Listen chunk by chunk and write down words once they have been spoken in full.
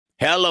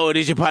Hello, it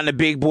is your partner,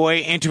 Big Boy,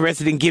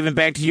 interested in giving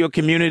back to your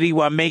community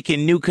while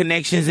making new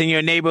connections in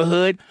your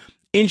neighborhood.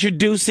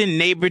 Introducing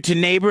Neighbor to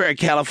Neighbor, a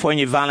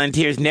California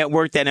volunteers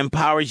network that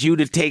empowers you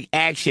to take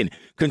action,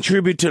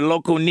 contribute to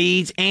local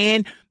needs,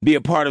 and be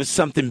a part of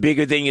something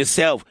bigger than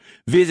yourself.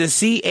 Visit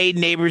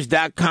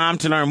ca-neighbors.com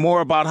to learn more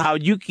about how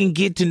you can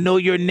get to know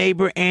your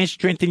neighbor and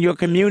strengthen your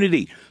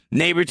community.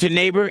 Neighbor to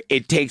Neighbor,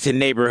 it takes a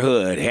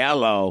neighborhood.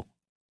 Hello.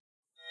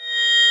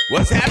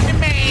 What's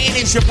happening, man?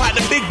 It's your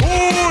partner, Big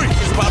Boy.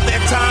 It's about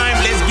that time.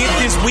 Let's get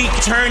this week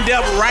turned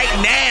up right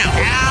now.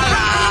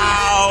 Hello.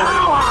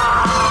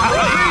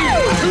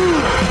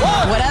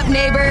 What up,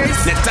 neighbors?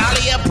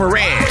 Natalia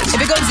Perez.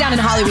 If it goes down in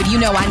Hollywood, you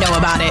know I know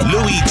about it.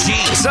 Louis G.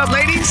 What's up,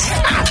 ladies?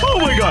 Oh,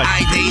 my God.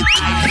 ID.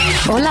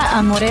 Hola,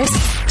 amores.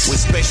 With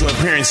special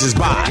appearances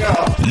by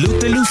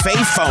Luther Lufe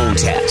Phone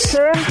Taps.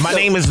 Sir? My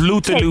name is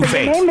Luther Okay, so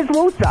Lufe. your name is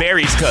Luther.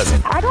 Barry's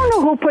cousin. I don't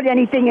know who put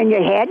anything in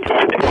your head.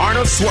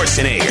 Arnold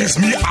Schwarzenegger. It's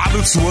me,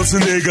 Arnold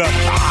Schwarzenegger.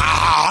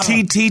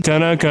 T.T.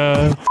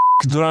 Tanaka.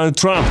 Donald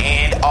Trump.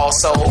 And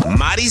also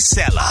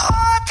Maricela.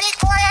 Oh, Big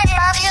Boy, I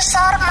love you so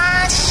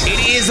much.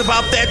 It is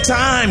about that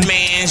time,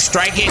 man.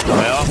 Strike it.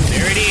 Well,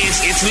 there it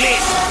is. It's lit.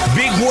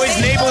 Big Boy's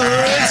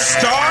Neighborhood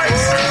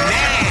starts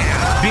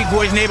now. Big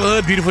Boy's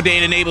Neighborhood, beautiful day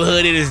in the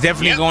neighborhood. It is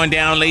definitely going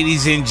down,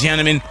 ladies and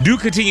gentlemen. Do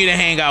continue to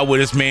hang out with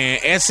us, man.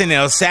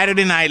 SNL,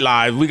 Saturday Night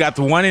Live. We got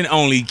the one and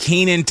only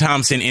Kenan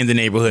Thompson in the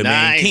neighborhood,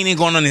 man. Kenan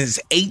going on his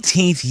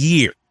 18th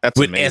year. That's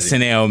with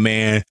amazing. SNL,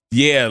 man.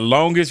 Yeah,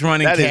 longest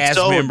running That is cast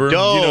so member.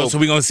 dope. You know, so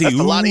we're gonna see. That's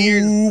a lot of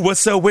years.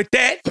 What's up with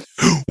that?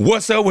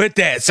 What's up with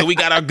that? So we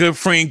got our good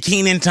friend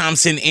Kenan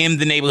Thompson in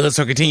the neighborhood.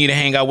 So continue to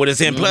hang out with us.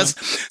 And plus,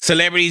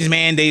 celebrities,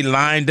 man, they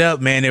lined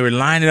up, man. They were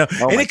lining up,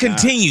 and it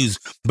continues.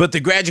 But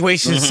the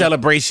graduation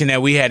celebration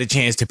that we had a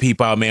chance to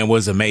peep out, man,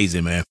 was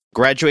amazing, man.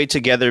 Graduate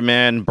together,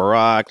 man.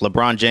 Barack,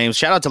 LeBron James.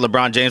 Shout out to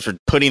LeBron James for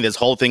putting this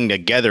whole thing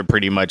together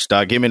pretty much,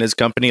 dog. Him and his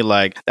company,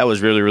 like, that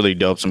was really, really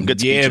dope. Some good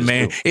speeches. Yeah,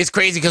 man. Too. It's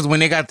crazy because when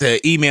they got the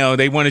email,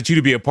 they wanted you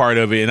to be a part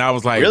of it. And I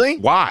was like, really?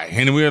 Why?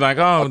 And we were like,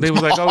 oh, they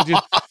was like, oh,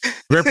 just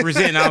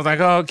represent. And I was like,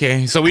 oh,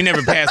 okay. So we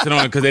never passed it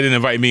on because they didn't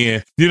invite me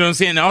in. You know what I'm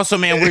saying? And also,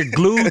 man, we're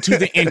glued to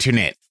the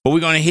internet. But we're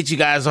going to hit you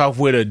guys off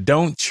with a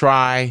don't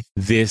try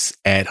this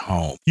at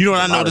home. You know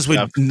what I noticed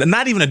with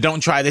not even a don't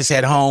try this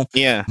at home.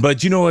 Yeah.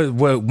 But you know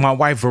what my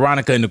wife,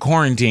 Veronica, in the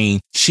quarantine,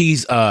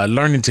 she's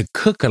learning to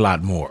cook a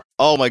lot more.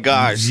 Oh, my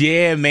gosh.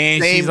 Yeah, man.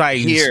 Same she's like,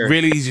 here.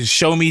 really, just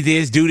show me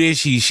this, do this.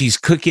 She's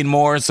cooking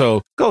more.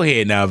 So go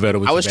ahead now, Vetta.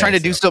 I was trying to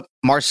do some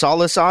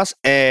marsala sauce,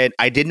 and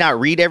I did not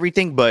read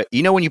everything. But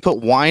you know when you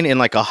put wine in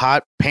like a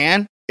hot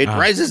pan? It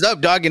rises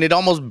up, dog, and it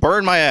almost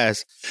burned my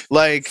ass.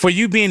 Like, for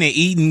you being an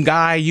eating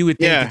guy, you would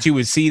think that you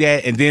would see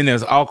that, and then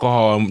there's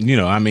alcohol. You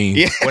know, I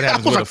mean, what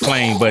happens with a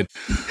flame? But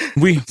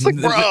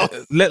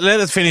let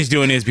us finish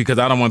doing this because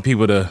I don't want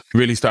people to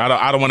really start.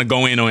 I don't want to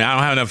go in on you. I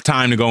don't have enough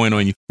time to go in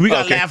on you. We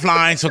got Laugh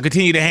Line, so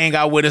continue to hang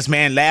out with us,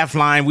 man. Laugh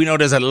Line. We know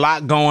there's a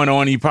lot going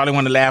on. You probably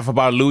want to laugh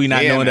about Louis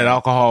not knowing that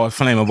alcohol is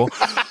flammable.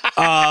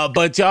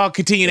 But y'all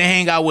continue to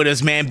hang out with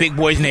us, man. Big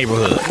Boy's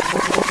Neighborhood.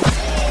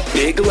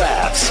 Big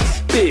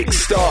laughs, big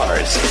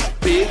stars,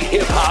 big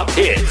hip-hop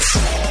hits.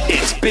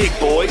 It's Big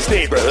Boy's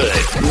Neighborhood.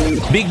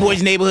 Big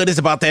Boy's Neighborhood is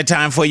about that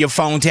time for your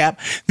phone tap.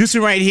 This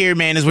one right here,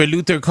 man, is where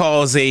Luther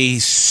calls a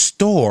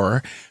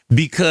store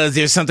because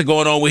there's something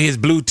going on with his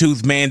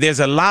Bluetooth, man. There's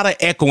a lot of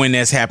echoing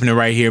that's happening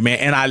right here, man.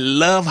 And I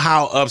love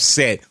how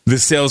upset the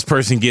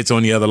salesperson gets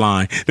on the other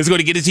line. Let's go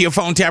to get into your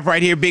phone tap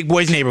right here, Big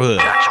Boy's Neighborhood.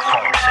 Got your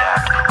phone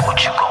tapped.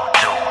 What you gonna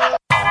do?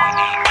 All we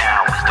need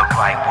now is the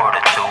right word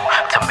or two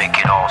to make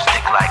it all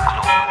stick like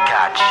glue.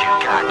 Got you.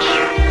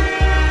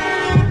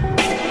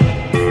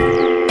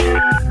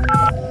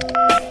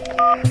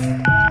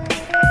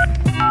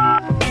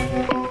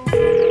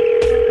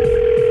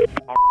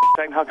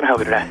 How can I help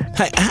you today?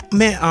 Hey,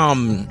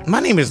 man, my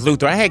name is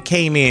Luther. I had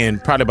came in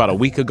probably about a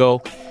week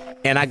ago,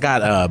 and I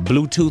got a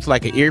Bluetooth,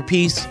 like an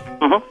earpiece.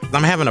 Mm-hmm.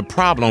 I'm having a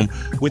problem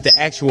with the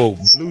actual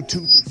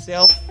Bluetooth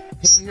itself. Can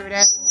you hear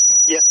that?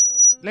 Yes.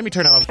 Let me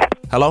turn it off.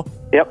 Hello?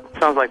 Yep.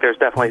 Sounds like there's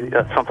definitely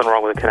something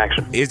wrong with the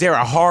connection. Is there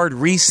a hard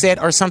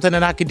reset or something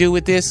that I could do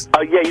with this?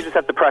 Yeah, you just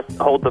have to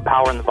hold the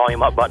power and the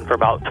volume up button for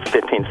about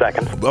 15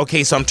 seconds.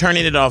 Okay, so I'm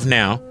turning it off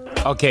now.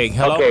 Okay,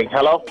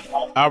 hello?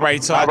 All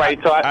right, so I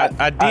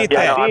did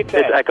that. No, it's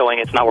echoing.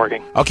 It's not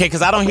working. Okay,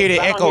 because I don't hear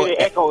the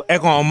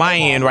echo on my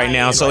end right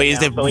now. So is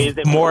there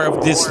more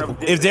of this?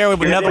 Is there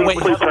another way?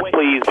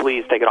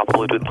 Please take it off the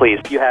Bluetooth, please.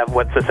 You have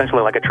what's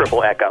essentially like a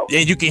triple echo.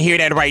 And you can hear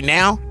that right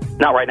now?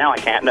 Not right now. I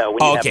can't. No,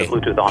 when you have the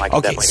Bluetooth on, I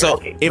can definitely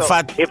hear it.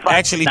 If I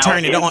actually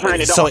turn it on,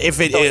 so if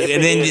it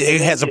then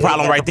it has a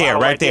problem right there.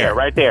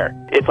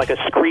 It's like a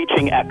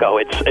screeching echo.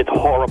 It's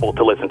horrible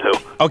to listen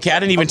to. Okay, I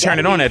didn't even turn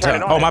it on that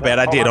time. Oh, my bad.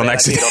 I did on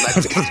accident.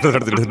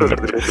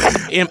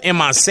 In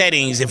my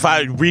settings, if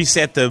I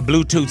reset the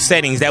Bluetooth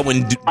settings, that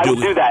wouldn't do it. I would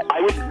do that.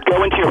 I would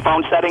go into your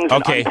phone settings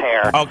and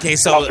unpair. Okay,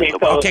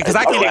 because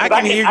I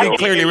can hear you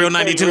clearly, Real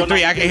 92.3.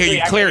 I can hear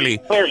you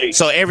clearly.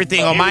 So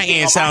everything on my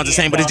end sounds the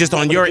same, but it's just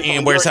on your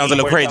end where it sounds a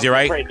little crazy,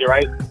 right?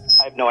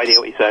 I have no idea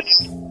what you said.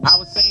 I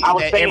was saying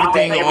that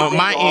everything on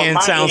my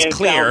end sounds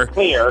clear,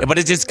 but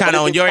it's just kind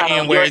of on your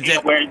end where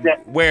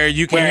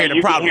you can hear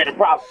the problem.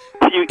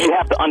 You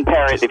have to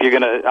unpair it if you're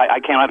gonna. I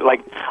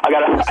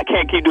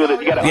can't keep doing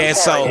it. You gotta unpair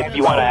it if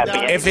you want to ask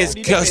me. If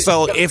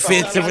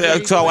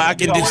it's so I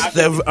can just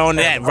on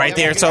that right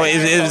there. So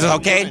is it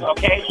okay?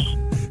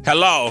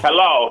 Hello.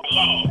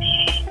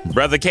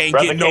 Brother can't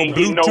get no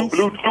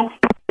Bluetooth.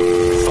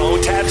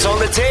 Phone taps on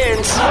the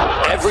tens.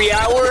 Every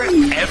hour,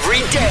 every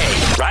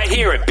day. Right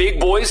here at Big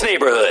Boy's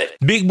Neighborhood.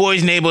 Big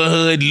Boy's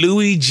Neighborhood,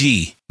 Louis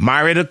G.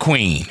 Myra the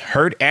Queen,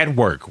 hurt at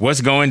work.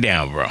 What's going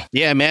down, bro?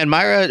 Yeah, man.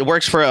 Myra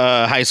works for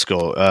high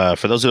school,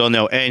 for those who don't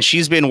know. And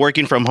she's been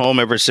working from home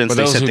ever since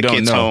they sent the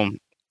kids home.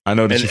 I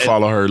know that you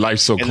follow her life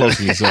so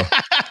closely, so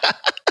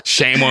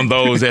shame on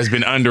those that's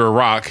been under a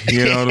rock.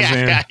 You know what I'm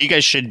saying? You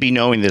guys should be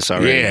knowing this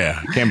already.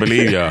 Yeah, can't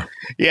believe y'all.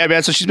 Yeah,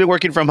 man. So she's been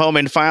working from home,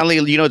 and finally,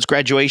 it's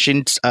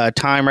graduation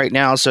time right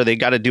now. So they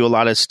got to do a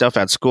lot of stuff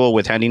at school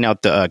with handing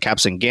out the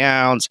caps and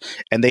gowns.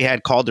 And they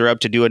had called her up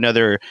to do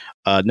another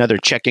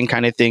check-in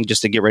kind of thing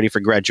just to get ready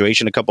for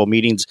graduation. A couple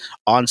meetings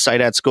on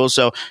site at school.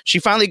 So she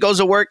finally goes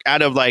to work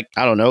out of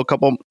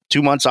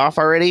 2 months off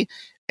already.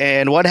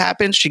 And what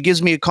happens? She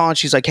gives me a call and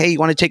she's like, "Hey, you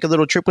want to take a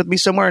little trip with me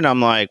somewhere?" And I'm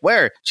like,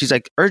 "Where?" She's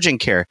like,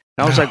 "Urgent care."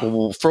 And I was like,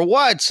 well, "For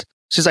what?"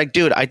 She's like,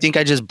 "Dude, I think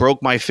I just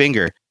broke my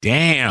finger."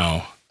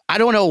 Damn. I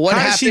don't know what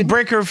happened. How did she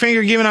break her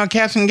finger giving out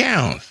caps and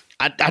gowns?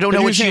 I don't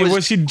know what she was.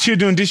 Was she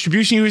doing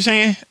distribution, you were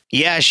saying?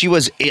 Yeah, she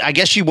was. I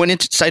guess she went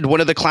inside one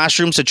of the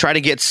classrooms to try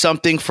to get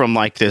something from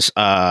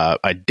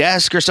a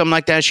desk or something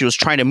like that. She was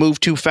trying to move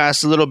too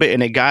fast a little bit,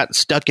 and it got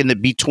stuck in the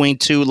between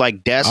two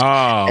desks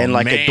and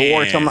a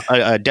door,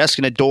 a desk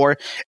and a door,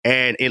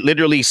 and it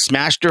literally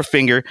smashed her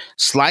finger,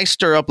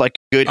 sliced her up like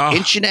a good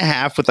inch and a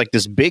half with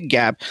this big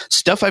gap.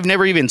 Stuff I've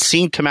never even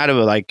seen come out of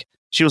it.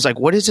 She was like,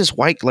 "What is this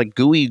white,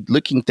 gooey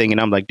looking thing?"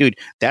 And I'm like, "Dude,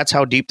 that's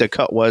how deep the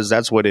cut was.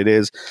 That's what it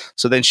is."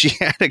 So then she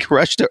had to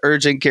rush to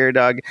urgent care,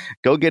 dog,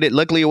 go get it.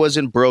 Luckily, it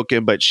wasn't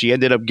broken, but she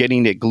ended up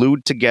getting it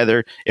glued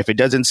together. If it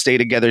doesn't stay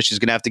together, she's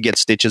going to have to get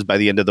stitches by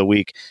the end of the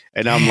week.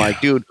 And I'm like,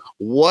 dude,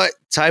 what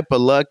type of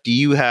luck do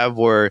you have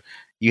where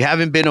you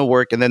haven't been to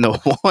work and then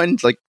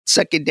the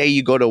second day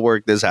you go to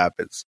work, this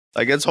happens?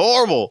 It's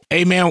horrible.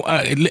 Hey, man,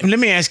 let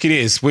me ask you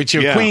this. With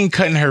your queen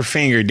cutting her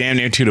finger damn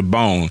near to the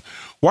bone,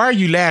 why are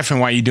you laughing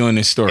while you're doing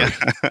this story?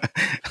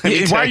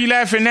 Why are you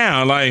laughing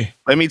now?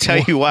 Let me tell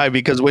you why.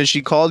 Because when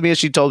she called me and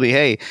she told me,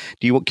 "Hey,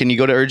 can you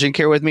go to urgent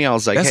care with me?" I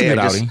was like, "Hey,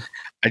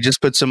 I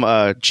just put some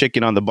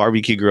chicken on the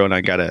barbecue grill and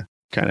I gotta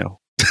kind of."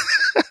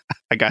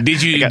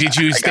 Did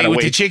you stay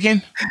with the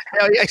chicken?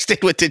 Hell yeah, I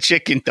stayed with the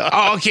chicken, dog.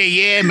 Oh, okay,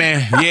 yeah,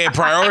 man. Yeah,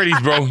 priorities,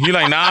 bro. You're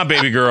like, "Nah,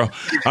 baby girl.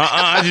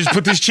 I just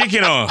put this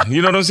chicken on."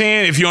 You know what I'm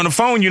saying? If you're on the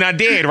phone, you're not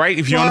dead, right?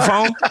 If you're on the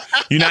phone,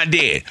 you're not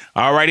dead.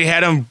 I already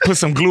had them put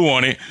some glue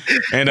on it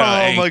and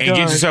get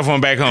yourself on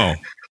back home.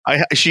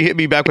 She hit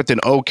me back with an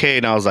okay,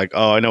 and I was like,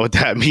 "Oh, I know what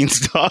that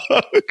means, dog."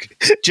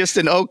 Just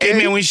an okay. Hey,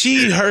 man, when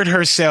she hurt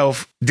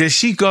herself, does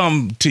she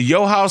come to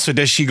your house or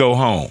does she go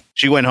home?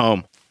 She went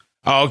home.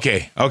 Oh,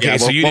 okay. Yeah,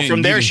 so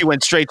from there, she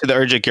went straight to the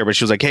urgent care, but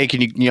she was like, "Hey,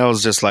 can you?" I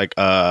was just like,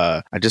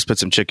 "I just put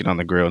some chicken on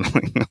the grill."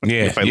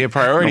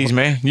 Priorities,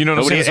 man. You know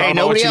what I'm saying?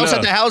 Nobody else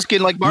at the house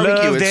can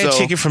barbecue love that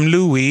chicken from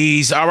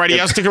Louise. Alrighty,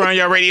 y'all stick around.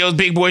 Y'all radio's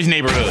Big Boy's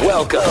Neighborhood.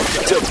 Welcome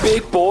to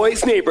Big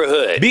Boy's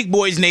Neighborhood. Big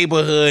Boy's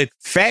Neighborhood.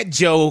 Fat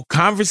Joe,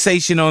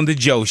 conversation on the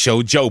Joe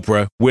Show,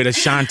 Jopra with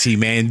Ashanti,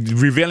 man,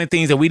 revealing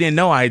things that we didn't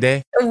know,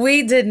 Ida.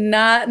 We did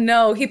not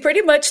know. He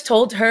pretty much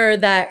told her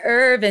that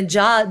Irv and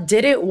Ja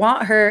didn't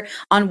want her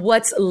on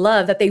What's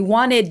Love, that they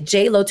wanted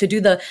J-Lo to do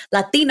the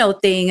Latino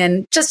thing.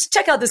 And just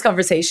check out this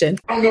conversation.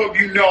 I don't know if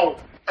you know,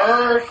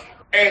 Irv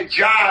and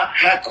Ja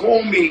had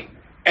called me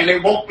and they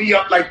woke me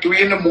up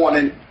 3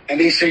 a.m. and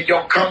they said,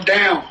 "Yo, come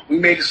down. We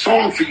made a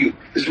song for you."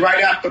 It's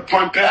right after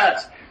Punt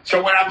Pass.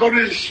 So when I go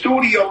to the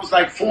studio, it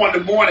was 4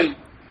 a.m.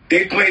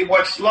 They played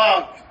What's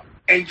Love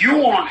and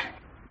you on it.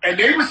 And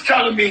they was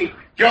telling me,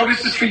 "Yo,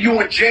 this is for you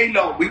and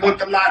J-Lo. We want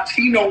the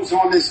Latinos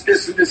on this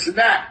and this and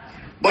that."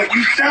 But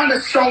you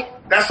sounded so,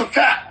 that's a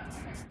fact.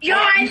 Yo,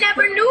 I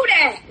never knew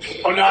that.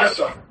 Oh, no, that's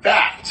a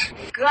fact.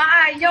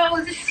 God,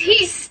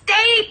 he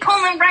stayed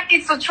pulling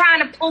records or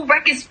trying to pull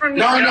records from me.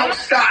 No,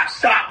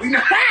 stop. We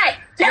not. God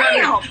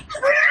damn.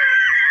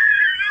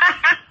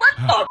 What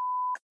the?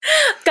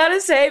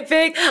 Gotta say,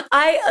 Vic,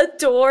 I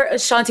adore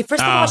Ashanti.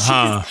 First of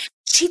all,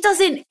 she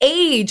doesn't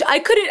age.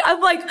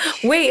 I'm like,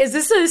 wait, is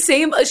this the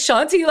same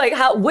Ashanti?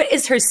 What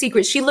is her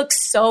secret? She looks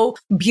so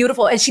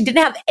beautiful and she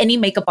didn't have any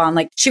makeup on.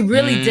 She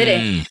really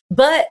didn't.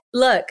 But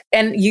look,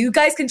 and you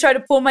guys can try to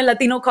pull my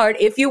Latino card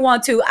if you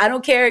want to. I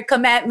don't care.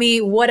 Come at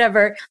me,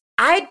 whatever.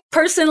 I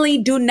personally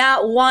do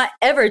not want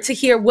ever to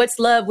hear What's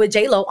Love with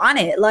J-Lo on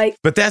it.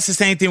 But that's the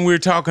same thing we were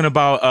talking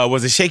about.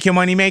 Was it Shake Your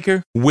Money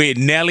Maker with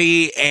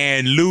Nelly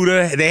and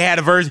Luda? They had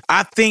a version.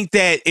 I think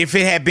that if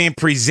it had been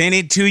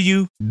presented to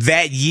you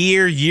that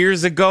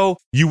years ago,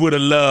 you would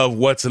have loved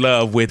What's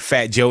Love with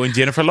Fat Joe and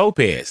Jennifer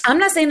Lopez. I'm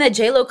not saying that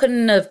J-Lo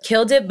couldn't have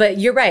killed it, but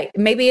you're right.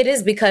 Maybe it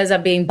is because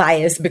I'm being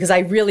biased because I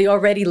really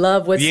already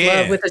love What's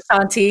Love with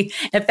Ashanti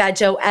and Fat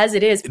Joe as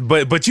it is.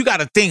 But you got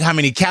to think how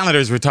many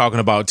calendars we're talking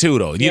about too,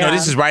 though. You know,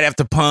 this is right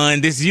after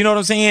Pun. This, you know what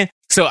I'm saying?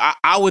 So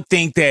I would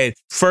think that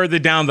further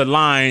down the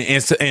line,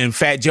 and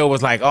Fat Joe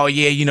was like, oh,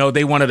 yeah, you know,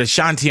 they wanted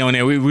Ashanti on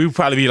there. We would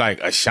probably be like,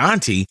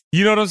 Ashanti?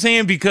 You know what I'm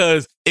saying?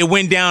 Because it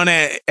went down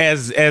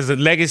as a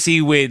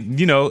legacy with,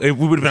 you know, we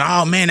would have been,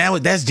 oh,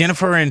 man, that's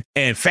Jennifer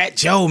and Fat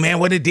Joe, man,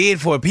 what it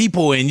did for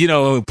people and, you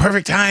know,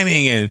 perfect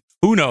timing and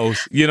who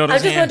knows? You know what I'm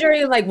saying? I was just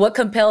wondering, like, what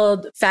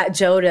compelled Fat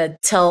Joe to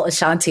tell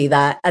Ashanti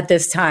that at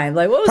this time?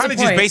 Like, what was probably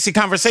the point? Just basic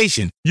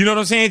conversation. You know what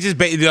I'm saying? Just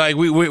like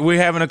we're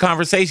having a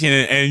conversation,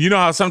 and you know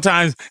how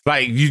sometimes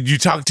like you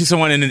talk to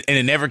someone and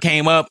it never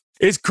came up.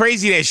 It's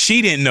crazy that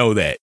she didn't know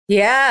that.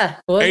 Yeah.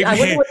 Well, hey, I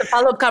wonder what the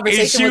follow-up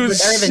conversation was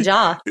with Irv and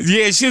Ja.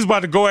 Yeah, she was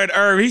about to go at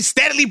Irv. He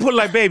steadily put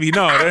like, baby,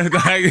 no.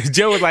 Like,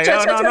 Joe was like,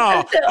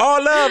 no.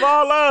 All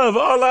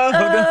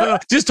love.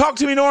 Just talk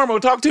to me normal.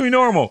 Go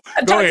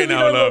ahead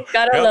now, love.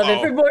 Gotta love it.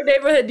 For more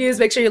neighborhood news,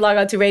 make sure you log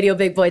on to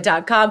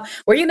RadioBigBoy.com,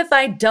 where you're going to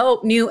find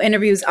dope new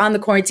interviews on the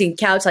quarantine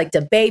couch like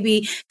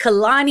DaBaby,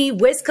 Kalani,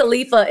 Wiz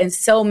Khalifa, and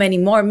so many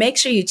more. Make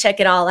sure you check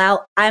it all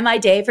out. I'm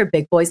Ida for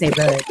Big Boys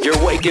Neighborhood.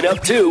 You're waking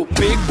up to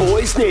Big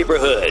Boys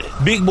Neighborhood.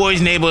 Big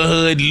Boys Neighborhood,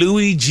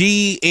 Louis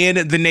G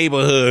in the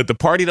neighborhood. The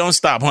party don't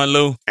stop, huh,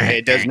 Lou?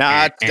 It does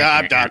not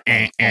stop.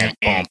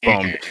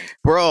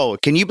 Bro,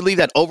 can you believe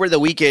that over the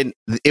weekend,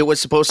 it was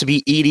supposed to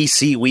be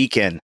EDC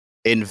weekend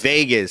in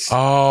Vegas?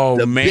 Oh,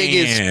 the man.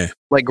 biggest,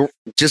 like,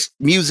 just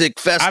music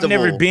festival. I've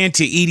never been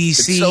to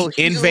EDC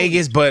in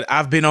Vegas, but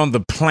I've been on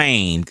the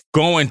plane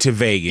going to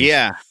Vegas.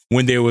 Yeah.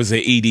 When there was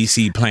an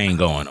EDC plane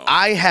going on.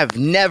 I have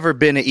never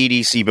been to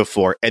EDC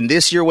before. And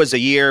this year was a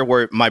year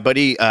where my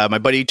buddy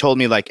told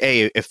me, like,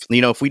 hey, if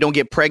we don't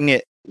get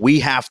pregnant,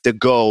 we have to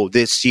go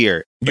this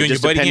year. You and your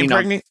buddy getting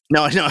pregnant?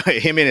 No,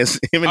 him and his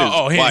wife. Him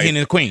and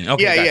the queen.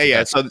 Okay,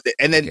 yeah. So,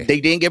 and then they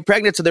didn't get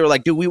pregnant, so they were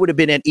like, dude, we would have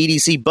been at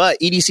EDC. But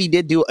EDC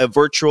did do a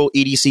virtual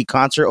EDC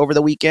concert over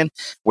the weekend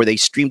where they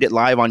streamed it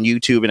live on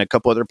YouTube and a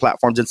couple other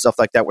platforms and stuff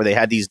like that, where they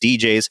had these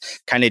DJs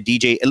kind of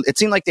DJ. It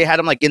seemed like they had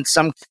them like in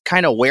some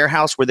kind of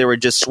warehouse where they were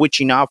just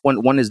switching off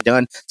when one is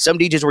done. Some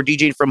DJs were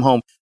DJing from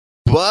home.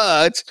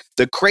 But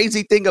the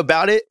crazy thing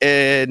about it,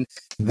 and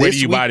where do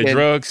you buy the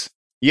drugs?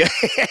 Yeah.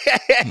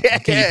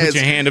 Can you put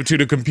your hand up to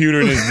the computer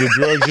and the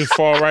drugs just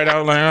fall right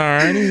out? Like, all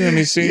right, let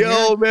me see.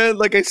 Yo, man,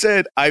 like I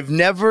said, I've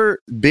never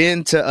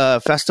been to a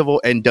festival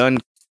and done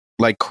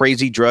like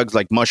crazy drugs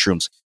like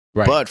mushrooms.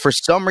 Right. But for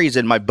some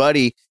reason, my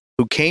buddy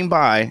who came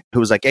by, who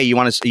was like, hey, you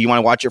want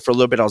to watch it for a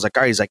little bit? I was like,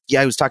 all right. He's like,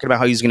 yeah, he was talking about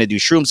how he's going to do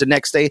shrooms the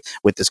next day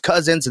with his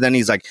cousins. And then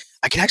he's like,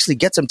 I can actually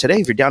get some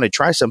today if you're down to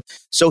try some.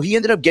 So he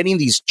ended up getting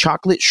these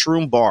chocolate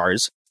shroom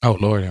bars. Oh,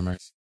 Lord have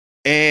mercy.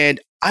 And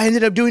I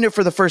ended up doing it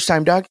for the first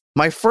time, dog.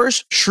 My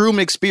first shroom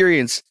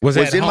experience was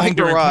in my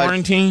garage.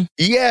 Quarantine?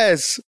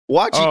 Yes.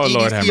 Watching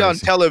EDC on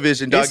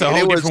television, dog. It's a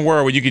whole different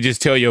world where you could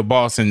just tell your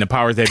boss and the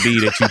powers that be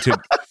that you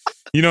took.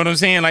 You know what I'm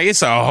saying? Like,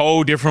 it's a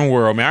whole different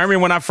world, man. I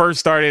remember when I first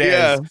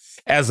started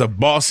as a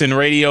Boston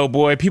radio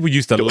boy, people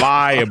used to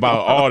lie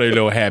about all their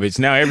little habits.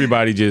 Now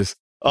everybody just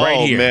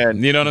right here.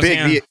 Man. You know what I'm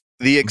saying?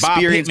 The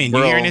experience, Bob Pittman,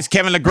 you hearing this?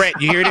 Kevin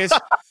LeGrette, you hear this?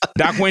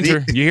 Doc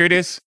Winter, you hear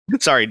this?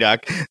 Sorry,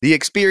 Doc. The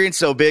experience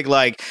so big,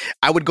 like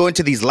I would go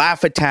into these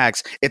laugh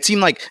attacks. It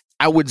seemed like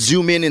I would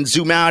zoom in and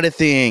zoom out of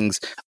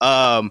things.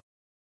 At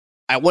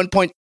one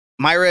point,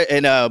 Myra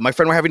and my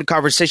friend were having a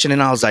conversation,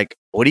 and I was like,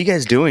 "What are you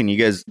guys doing? You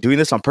guys doing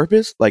this on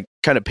purpose? Like,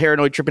 kind of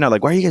paranoid, tripping out?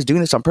 Like, why are you guys doing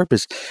this on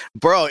purpose,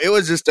 bro?" It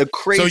was just a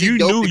crazy. So you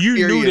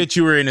knew that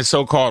you were in a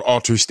so-called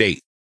altered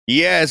state.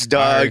 Yes,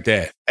 dog. I heard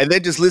that. And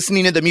then just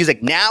listening to the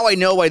music. Now I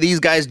know why these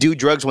guys do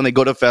drugs when they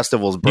go to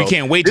festivals, bro. You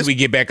can't wait till we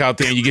get back out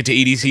there and you get to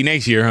EDC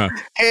next year, huh?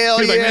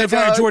 Hell yeah, like, man, if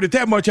I enjoyed it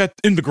that much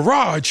in the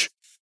garage,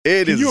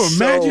 can you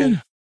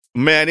imagine?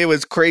 Man, it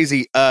was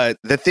crazy.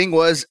 The thing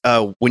was,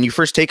 when you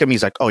first take him,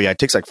 he's like, oh yeah, it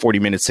takes like 40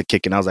 minutes to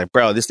kick in. I was like,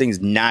 bro, this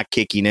thing's not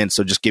kicking in,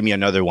 so just give me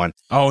another one.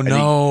 Oh,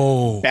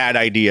 no. Bad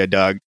idea,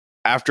 dog.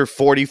 After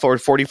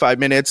 45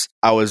 minutes,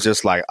 I was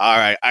just like, all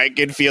right, I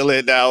can feel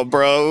it now,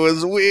 bro. It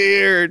was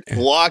weird.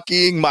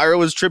 Walking, Myra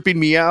was tripping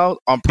me out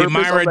on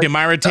purpose. Did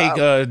Myra take,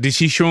 did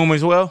she shroom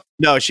as well?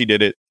 No, she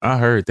did it. I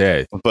heard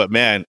that. But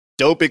man,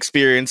 dope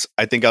experience.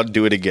 I think I'll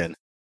do it again.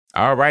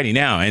 All righty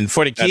now. And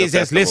for the kids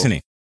that's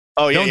listening,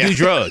 don't do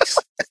drugs.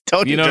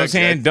 You know what I'm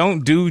saying? Guys.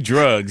 Don't do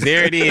drugs.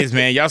 There it is,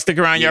 man. Y'all stick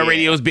around your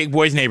radio's Big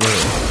Boys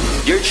Neighborhood.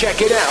 You're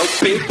checking out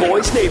Big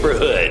Boys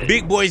Neighborhood.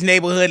 Big Boys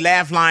Neighborhood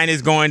laugh line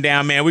is going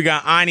down, man. We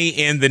got Ani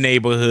in the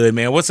neighborhood,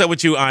 man. What's up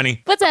with you,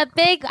 Ani? What's up,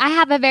 Big? I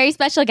have a very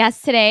special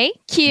guest today.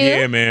 Q.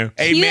 Yeah, man.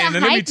 Hey, Q man,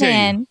 let me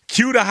tell you.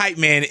 Q the hype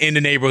man in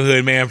the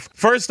neighborhood, man.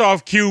 First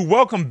off, Q,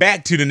 welcome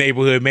back to the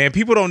neighborhood, man.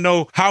 People don't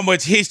know how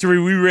much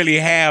history we really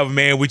have,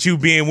 man, with you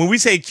being, when we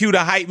say Q the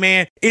hype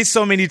man, it's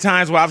so many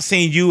times where I've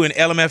seen you in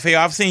LMFAO.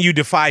 I've seen you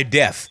defy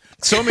death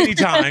so many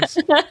times.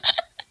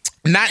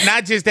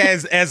 Not just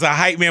as a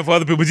hype man for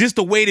other people, but just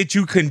the way that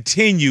you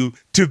continue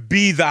to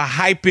be the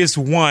hypest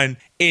one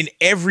in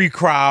every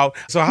crowd.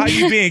 So how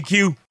you been,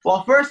 Q?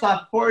 Well, first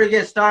off, before we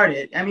get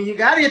started, I mean, you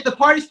got to get the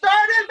party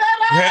started,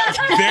 baby!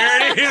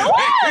 There it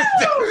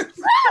is.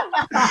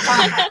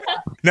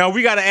 Now,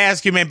 we got to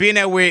ask you, man, being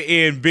that we're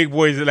in Big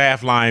Boys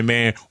Laugh Line,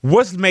 man,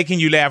 what's making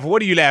you laugh?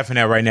 What are you laughing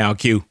at right now,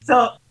 Q?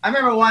 So I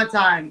remember one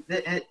time,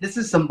 this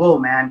is some bull,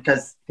 man,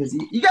 because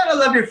you got to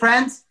love your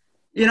friends,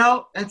 you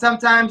know, and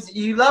sometimes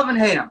you love and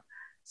hate them.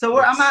 So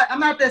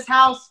I'm at this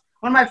house,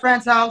 one of my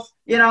friend's house,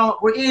 you know,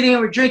 we're eating,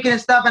 we're drinking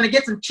and stuff, and I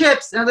get some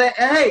chips. And I'm like,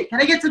 hey, can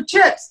I get some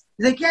chips?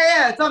 He's like,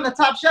 yeah, it's on the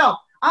top shelf.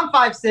 I'm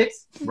 5'6",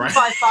 right.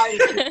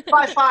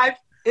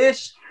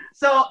 5'5"-ish.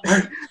 So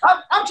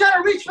I'm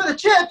trying to reach for the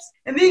chips,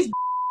 and these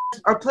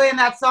are playing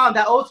that song,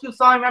 that old school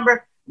song,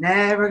 remember?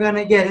 Never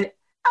gonna get it.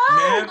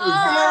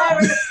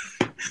 Never.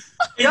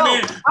 Yo,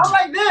 I'm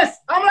like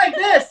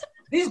this.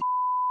 These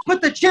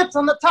put the chips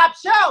on the top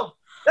shelf.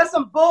 That's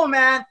some bull,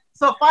 man.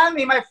 So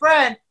finally, my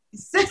friend,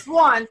 he's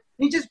 6'1",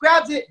 he just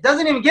grabs it,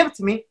 doesn't even give it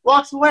to me,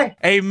 walks away.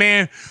 Hey,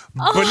 man,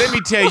 but let me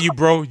tell you,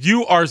 bro,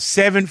 you are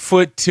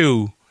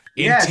 7'2"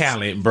 in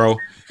talent, bro.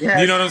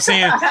 Yes. You know what I'm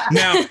saying?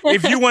 Now,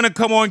 if you want to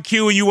come on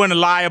Q and you want to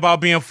lie about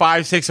being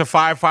 5'6" or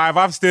 5'5",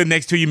 I've stood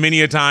next to you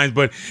many a times.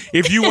 But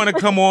if you want to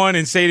come on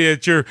and say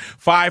that you're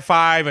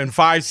 5'5" and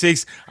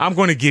 5'6", I'm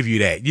going to give you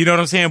that. You know what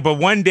I'm saying? But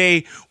one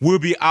day we'll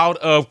be out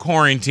of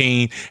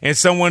quarantine and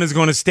someone is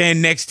going to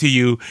stand next to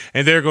you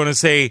and they're going to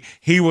say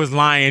he was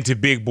lying to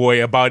Big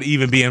Boy about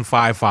even being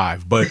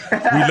 5'5". But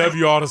we love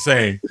you all the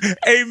same.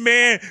 Hey,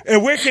 man,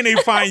 and where can they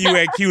find you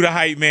at Q the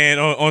Hype Man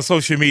on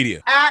social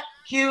media? At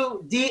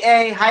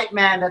QDA Hype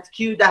Man. That's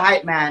Q the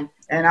Hype Man.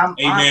 And I'm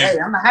the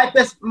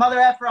hypest mother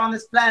effer on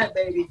this planet,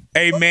 baby.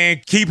 Hey, man,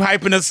 keep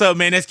hyping us up,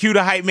 man. That's Q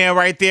the Hype Man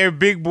right there.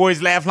 Big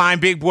Boys Laugh Line,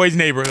 Big Boys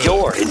Neighborhood.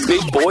 You're in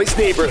Big Boys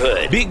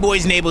Neighborhood. Big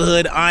Boys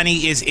Neighborhood.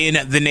 Ani is in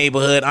the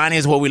neighborhood. Ani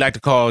is what we like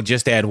to call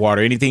just add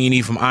water. Anything you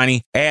need from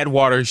Ani, add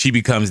water, she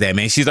becomes that,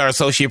 man. She's our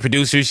associate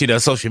producer. She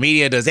does social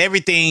media, does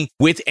everything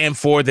with and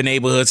for the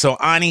neighborhood. So,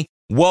 Ani,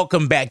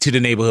 welcome back to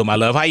the neighborhood, my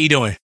love. How you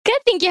doing? Good,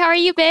 thank you. How are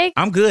you, Big?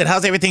 I'm good.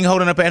 How's everything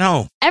holding up at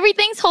home?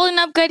 Everything's holding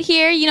up good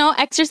here. You know,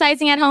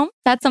 exercising at home.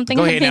 That's something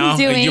I've been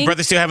doing. Your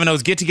brother still having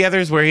those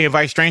get-togethers where he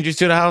invites strangers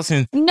to the house?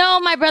 And no,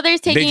 my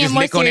brother's taking it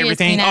more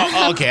seriously now.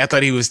 Oh, okay. I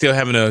thought he was still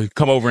having to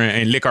come over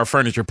and lick our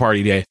furniture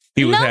party that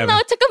he was having. No,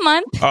 it took a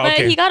month, but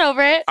he got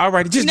over it. All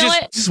right.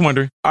 Just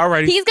wondering. All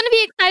right. He's going to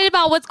be excited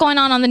about what's going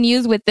on the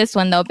news with this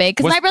one, though, Big,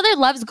 because my brother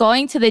loves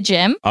going to the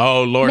gym.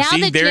 Oh, Lord.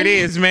 See, there it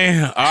is,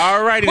 man.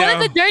 All righty now.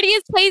 One of the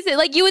dirtiest places.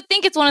 Like, you would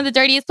think it's one of the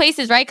dirtiest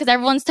places, right? Because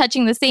everyone's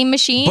touching the same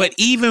machine. But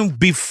even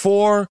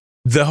before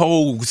the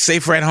whole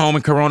safer at home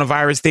and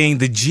coronavirus thing,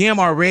 the gym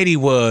already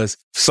was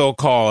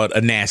so-called a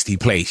nasty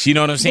place. You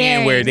know what I'm saying?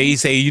 Very. Where they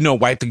say,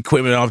 wipe the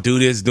equipment off, do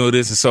this,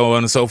 and so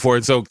on and so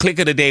forth. So click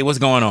of the day, what's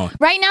going on?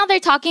 Right now,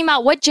 they're talking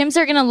about what gyms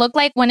are going to look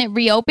like when it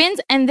reopens.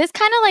 And this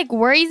kind of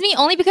worries me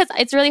only because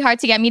it's really hard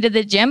to get me to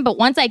the gym. But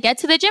once I get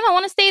to the gym, I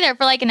want to stay there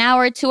for an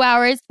hour, 2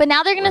 hours. But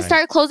now they're going to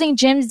start closing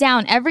gyms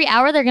down. Every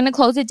hour, they're going to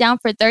close it down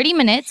for 30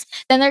 minutes.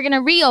 Then they're going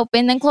to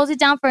reopen, then close it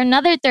down for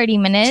another 30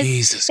 minutes.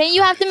 Jesus then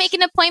you have to make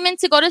an appointment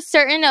to go to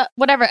certain,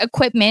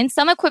 equipment.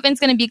 Some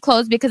equipment's going to be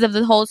closed because of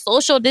the whole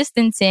social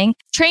distancing.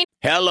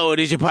 Hello, it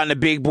is your partner,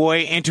 Big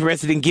Boy,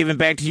 interested in giving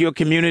back to your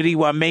community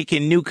while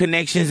making new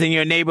connections in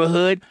your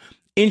neighborhood.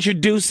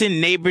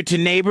 Introducing Neighbor to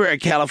Neighbor, a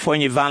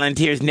California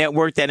volunteers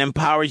network that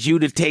empowers you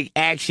to take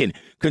action,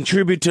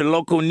 contribute to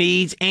local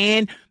needs,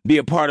 and be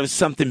a part of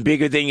something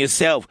bigger than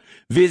yourself.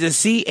 Visit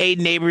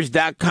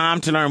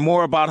ca-neighbors.com to learn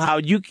more about how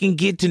you can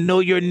get to know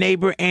your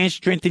neighbor and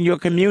strengthen your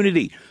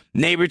community.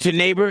 Neighbor to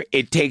Neighbor,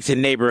 it takes a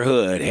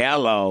neighborhood.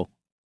 Hello.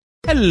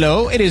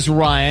 Hello, it is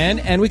Ryan,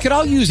 and we could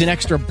all use an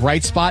extra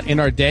bright spot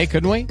in our day,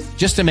 couldn't we?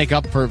 Just to make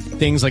up for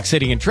things like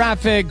sitting in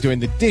traffic, doing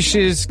the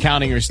dishes,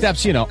 counting your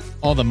steps,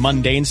 all the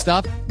mundane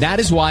stuff. That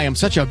is why I'm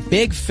such a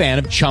big fan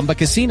of Chumba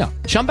Casino.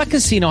 Chumba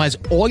Casino has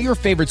all your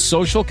favorite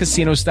social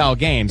casino-style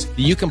games that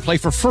you can play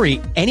for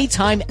free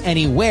anytime,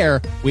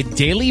 anywhere with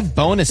daily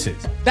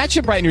bonuses. That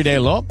should brighten your day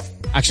a little.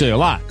 Actually, a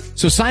lot.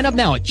 So sign up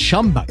now at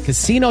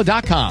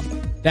ChumbaCasino.com.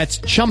 That's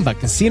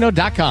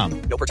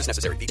ChumbaCasino.com. No purchase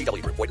necessary.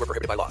 VGW Group. Void where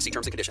prohibited by law. See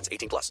terms and conditions.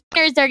 18+.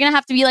 They're going to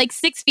have to be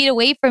 6 feet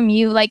away from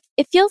you.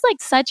 It feels like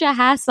such a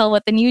hassle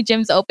with the new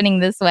gyms opening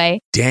this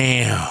way.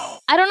 Damn.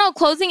 I don't know,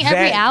 closing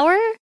every hour?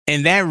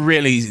 And that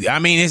really, I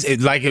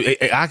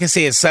can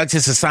say it sucks.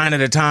 It's a sign of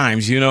the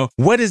times,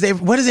 What is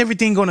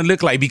everything going to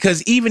look like?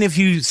 Because even if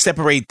you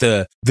separate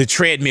the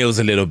treadmills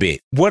a little bit,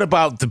 what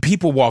about the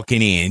people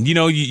walking in?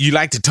 You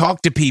like to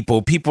talk to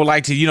people. People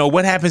like to,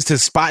 what happens to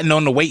spotting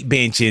on the weight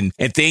bench and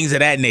things of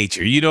that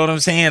nature? You know what I'm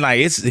saying? And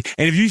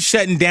if you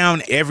shutting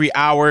down every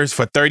hours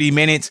for 30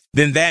 minutes,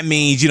 then that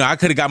means, I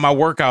could have got my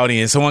workout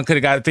in. Someone could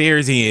have got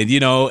theirs in,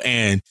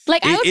 and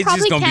I would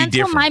probably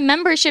cancel my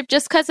membership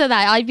just because of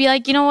that. I'd be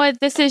like, you know what?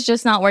 This is is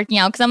just not working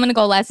out because I'm going to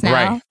go less now.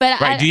 Right.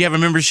 But Do you have a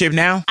membership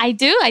now? I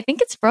do. I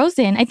think it's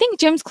frozen. I think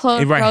gyms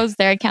froze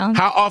their account.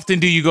 How often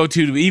do you go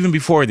to, even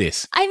before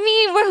this? I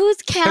mean, who's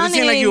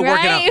counting, like you were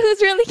working right? out.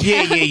 Who's really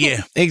counting?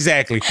 Yeah.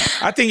 Exactly.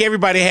 I think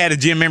everybody had a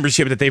gym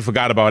membership that they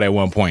forgot about at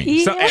one point.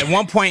 Yeah. So at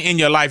one point in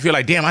your life, you're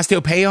like, damn, I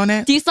still pay on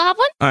that? Do you still have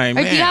one? All right,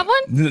 or do you have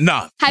one?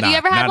 No. Have you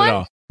ever had not one? At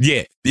all.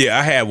 Yeah,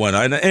 I had one.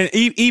 And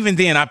even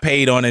then, I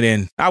paid on it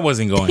and I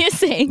wasn't going. You're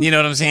saying. You know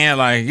what I'm saying?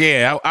 Like,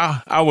 yeah,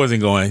 I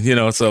wasn't going,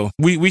 so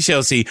we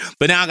shall see.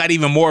 But now I got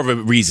even more of a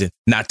reason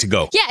not to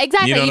go. Yeah,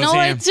 exactly. You know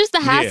what? It's just a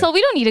hassle. Yeah.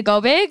 We don't need to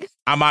go big.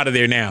 I'm out of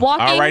there now.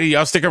 Walking. All righty,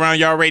 y'all stick around.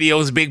 Y'all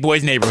radios, Big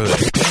Boy's Neighborhood.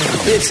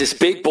 This is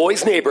Big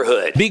Boy's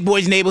Neighborhood. Big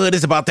Boy's Neighborhood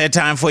is about that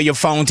time for your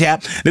phone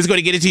tap. Let's go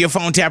to get into your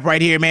phone tap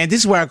right here, man. This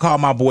is where I call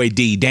my boy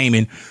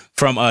Damon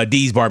from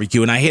D's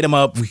Barbecue. And I hit him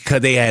up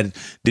because they had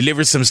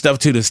delivered some stuff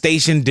to the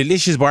station,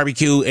 delicious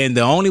barbecue. And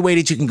the only way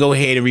that you can go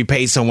ahead and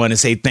repay someone and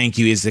say thank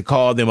you is to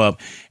call them up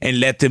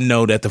and let them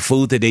know that the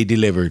food that they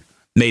delivered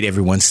made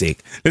everyone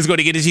sick. Let's go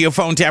to get into your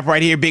phone tap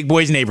right here, Big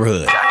Boy's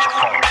Neighborhood. Got your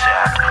phone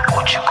tapped,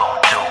 what you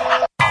gonna do?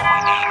 All we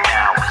need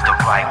now is the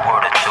right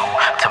word or two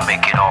to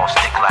make it all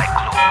stick like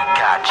glue.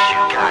 Got you.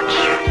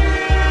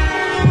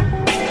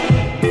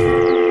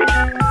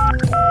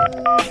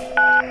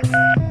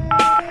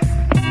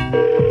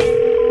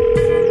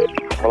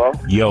 Hello?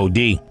 Yo,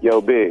 D. Yo,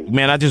 Big.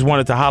 Man, I just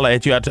wanted to holler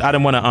at you. I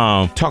didn't want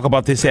to talk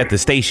about this at the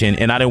station,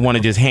 and I didn't want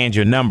to just hand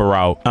your number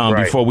out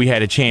before we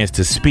had a chance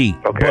to speak.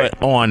 Okay.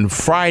 But on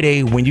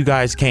Friday, when you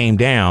guys came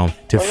down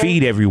to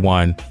feed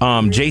everyone,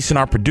 Jason,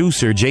 our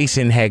producer,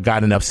 Jason had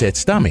got an upset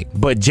stomach.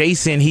 But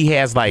Jason, he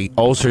has like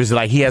ulcers,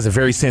 like he has a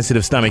very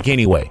sensitive stomach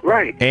anyway.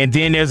 Right. And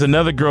then there's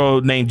another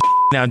girl named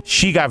now,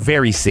 she got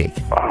very sick.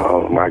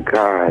 Oh, my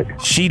God.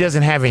 She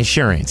doesn't have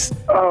insurance.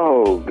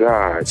 Oh,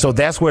 God. So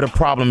that's where the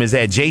problem is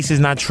at. Jason's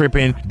not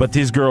tripping, but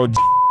this girl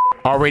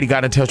already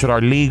got in touch with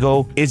our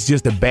legal. It's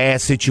just a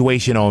bad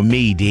situation on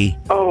me, D.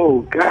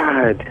 Oh,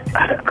 God.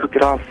 I cooked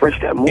it all fresh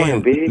that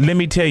morning, Big. Let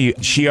me tell you,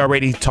 she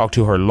already talked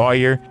to her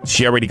lawyer.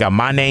 She already got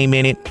my name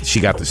in it. She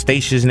got the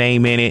station's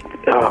name in it.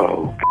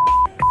 Oh,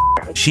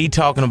 she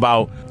talking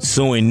about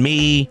suing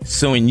me,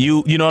 suing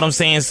you. You know what I'm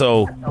saying?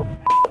 So...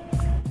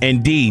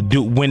 And D,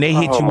 when they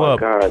hit you up,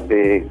 God,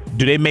 Big.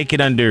 do they make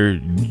it under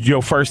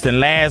your first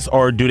and last,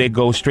 or do they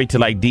go straight to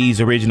like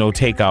D's original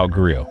takeout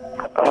grill?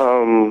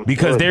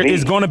 Because there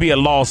is going to be a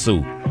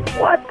lawsuit.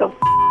 What the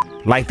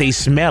Like they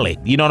smell it.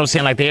 You know what I'm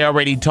saying? Like they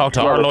already talked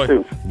to our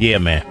lawyer. Yeah,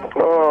 man.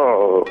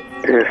 Oh,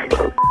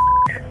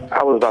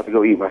 I was about to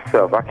go eat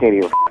myself. I can't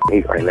even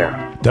eat right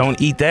now.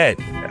 Don't eat that.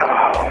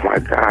 Oh, my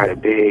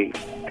God, Big.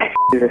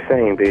 It's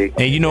insane, Big.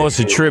 And you know, it's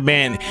a trip,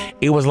 man.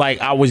 It was like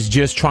I was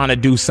just trying to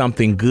do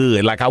something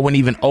good. Like I wouldn't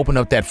even open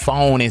up that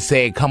phone and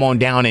say, come on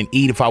down and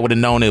eat if I would have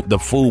known that the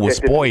food was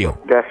spoiled.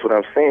 That's what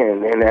I'm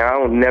saying. And I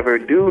don't never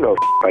do no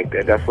like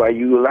that. That's why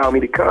you allow me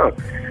to come.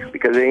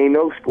 Because there ain't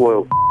no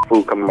spoiled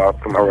food coming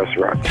out from my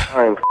restaurant.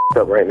 I'm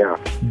up right now.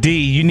 D,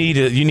 you need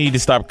to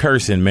stop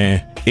cursing,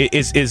 man.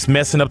 It's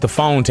messing up the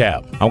phone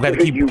tap. I'm gonna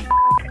keep you.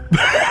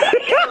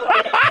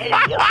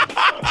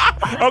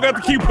 I got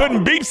to keep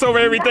putting beeps over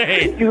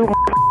everything.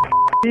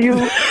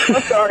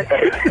 I'm sorry.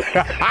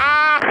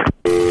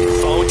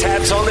 Phone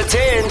taps on the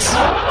tens.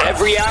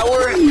 Every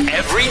hour,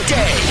 every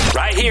day.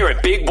 Right here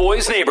at Big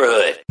Boy's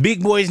Neighborhood.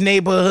 Big Boy's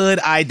Neighborhood.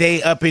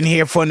 I-Day up in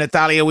here for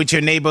Natalia with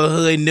your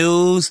neighborhood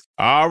news.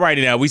 All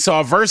righty now. We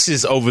saw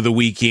Versus over the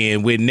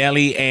weekend with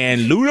Nelly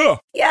and Luda.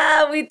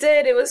 Yeah, we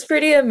did. It was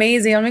pretty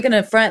amazing. I'm not going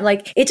to front.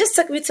 Like, it just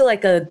took me to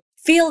like a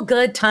feel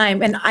good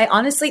time. And I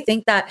honestly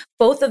think that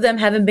both of them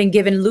haven't been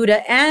given,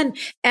 Luda and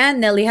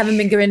Nelly haven't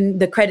been given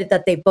the credit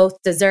that they both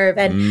deserve.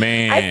 And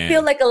man, I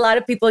feel like a lot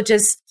of people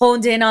just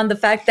honed in on the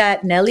fact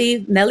that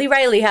Nelly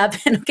Riley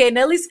happened. Okay,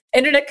 Nelly's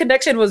internet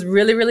connection was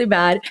really, really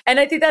bad.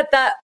 And I think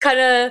that kind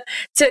of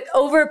took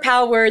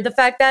overpower the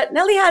fact that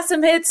Nelly has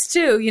some hits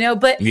too,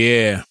 but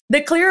yeah.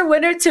 The clear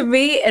winner to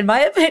me, in my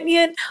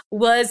opinion,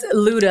 was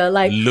Luda.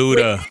 Like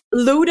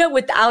Luda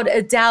without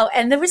a doubt.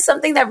 And there was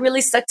something that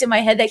really stuck to my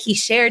head that he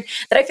shared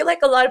that I feel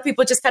like a lot of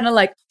people just kind of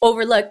like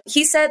overlooked.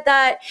 He said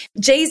that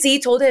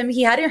Jay-Z told him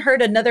he hadn't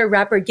heard another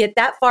rapper get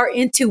that far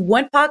into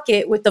one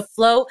pocket with the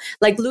flow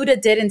like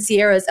Luda did in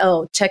Sierra's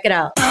Oh. Check it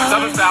out.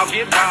 Southern style,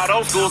 get wild,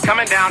 old school's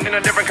coming down in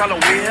a different color.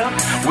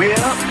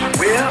 Will,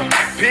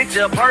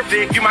 picture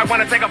perfect. You might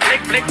want to take a flick.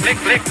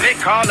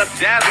 Call up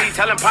Jazzy,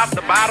 tell him pop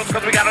the bottles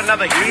because we got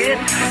another hit.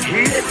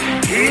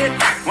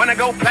 Wanna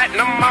go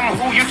platinum, I'm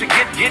who you should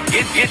get.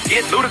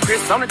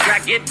 Ludacris on the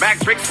track, get back,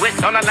 trick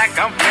switch on the like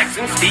I'm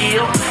flexing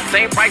steel.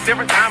 Same price,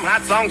 different time,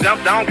 hot song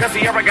jumped on cause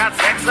he ever got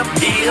sex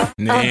appeal.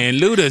 Man,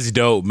 Luda's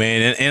dope,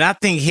 man. And I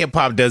think hip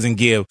hop doesn't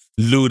give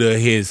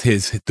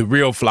Luda the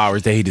real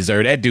flowers that he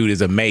deserves. That dude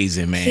is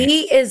amazing, man.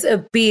 He is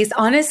a beast.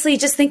 Honestly,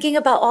 just thinking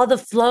about all the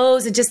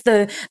flows and just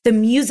the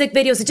music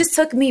videos, it just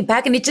took me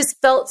back and it just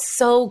felt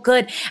so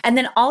good. And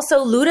then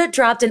also Luda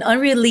dropped an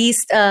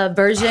unreleased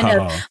version version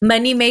of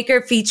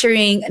Moneymaker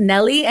featuring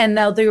Nelly, and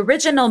now the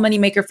original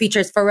Moneymaker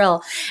features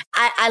Pharrell.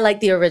 I like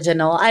the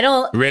original. I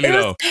don't really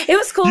it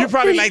was cool. You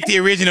probably like the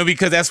original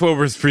because that's what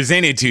was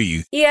presented to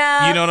you.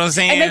 Yeah. You know what I'm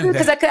saying? And maybe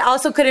because I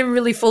couldn't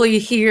really fully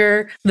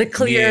hear the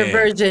clear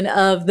version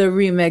of the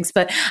remix,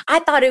 but I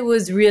thought it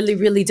was really,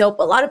 really dope.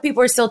 A lot of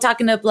people are still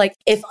talking up like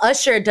if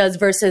Usher does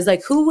verses,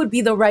 like who would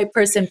be the right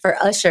person for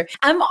Usher?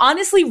 I'm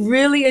honestly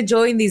really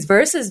enjoying these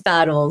verses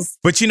battles.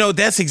 But you know,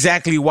 that's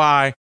exactly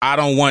why I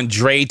don't want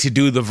Dre to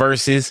do the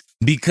verses,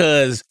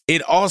 because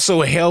it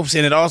also helps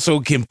and it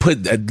also can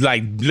put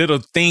like little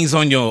things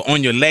on your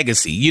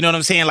legacy. You know what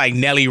I'm saying? Like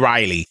Nelly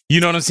Riley. You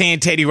know what I'm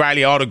saying? Teddy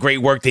Riley, all the great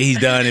work that he's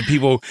done, and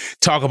people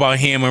talk about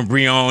him and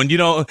Breon, you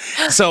know.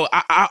 So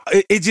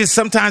it just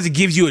sometimes it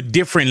gives you a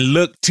different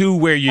look too,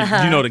 where you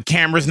know the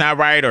camera's not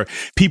right, or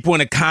people in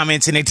the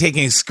comments and they're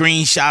taking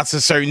screenshots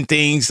of certain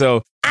things.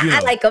 So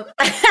I like them.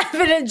 I've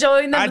been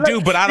enjoying them. I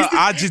do, but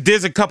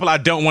there's a couple I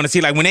don't want to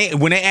see. Like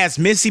when they asked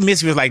Missy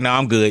was like, "No,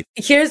 I'm good."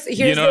 Here's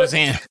you know what I'm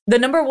saying? The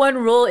number one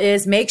rule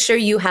is make sure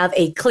you have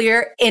a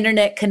clear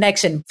internet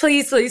connection.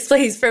 Please, please,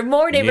 please. For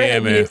more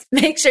neighborhood news,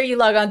 make sure you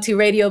log on to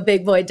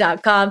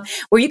RadioBigBoy.com,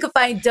 where you can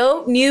find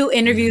dope new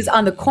interviews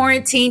on the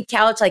quarantine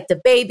couch, like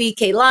DaBaby,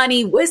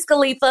 Kehlani, Wiz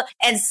Khalifa,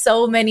 and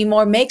so many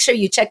more. Make sure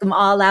you check them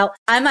all out.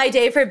 I'm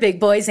Ida for Big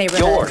Boys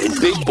Neighborhood. You're in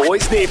Big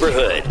Boys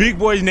Neighborhood. Big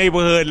Boys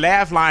Neighborhood.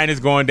 Laugh line is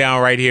going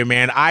down right here,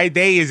 man.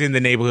 Ida is in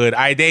the neighborhood.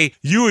 Ida,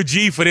 you a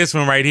G for this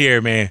one right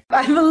here, man.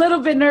 I'm a little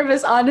bit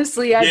nervous,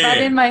 honestly. I brought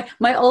in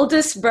my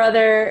oldest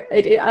brother.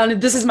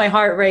 This is my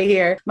heart right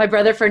here. My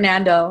brother,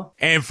 Fernando.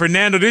 And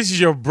Fernando, this is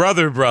your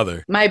brother.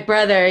 My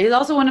brother. He's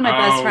also one of my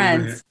best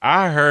friends. Man.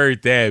 I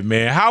heard that,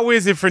 man. How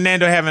is it,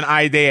 Fernando, having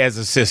Ida as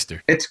a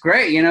sister? It's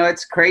great. You know,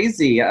 it's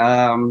crazy.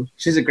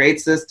 She's a great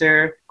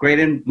sister. Great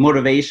in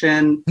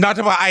motivation. Not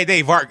talking about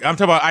Ida, Vark. I'm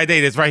talking about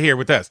Ida that's right here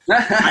with us.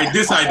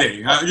 This Ida.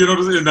 You know what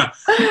I'm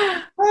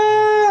saying?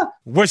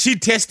 Was she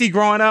testy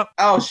growing up?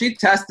 Oh, she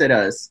tested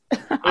us.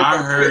 I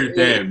heard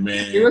that,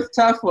 man. It was a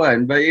tough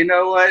one, but you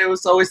know what? It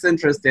was always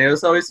interesting. It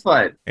was always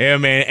fun. Yeah,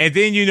 man. And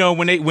then, you know,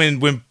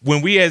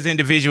 when we as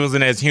individuals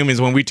and as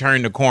humans, when we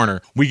turn the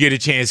corner, we get a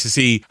chance to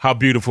see how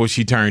beautiful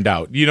she turned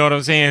out. You know what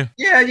I'm saying?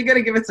 Yeah, you got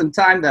to give it some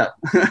time, though.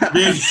 All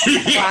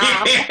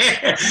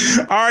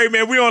right,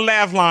 man. We on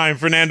Laugh Line,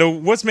 Fernando.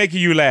 What's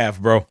making you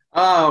laugh, bro?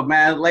 Oh,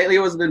 man. Lately,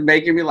 what's been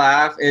making me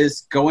laugh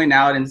is going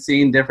out and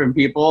seeing different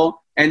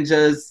people and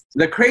just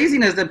the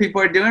craziness that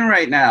people are doing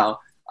right now.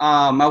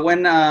 I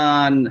went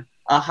on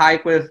a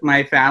hike with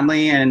my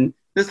family, and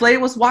this lady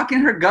was walking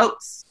her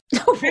goats.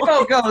 Big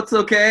old goats,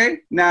 okay?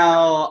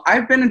 Now,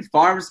 I've been in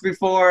farms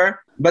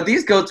before, but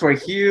these goats were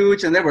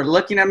huge, and they were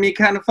looking at me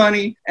kind of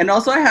funny. And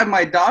also, I had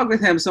my dog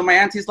with him, so my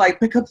auntie's like,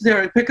 pick up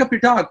your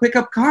dog, pick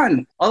up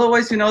Khan.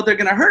 Otherwise, you know, they're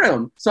going to hurt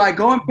him. So I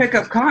go and pick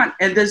up Khan,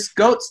 and this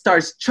goat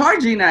starts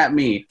charging at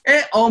me.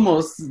 It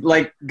almost,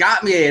 like,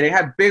 got me. They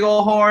had big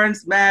old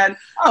horns, man.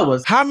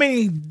 How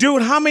many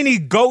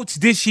goats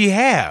did she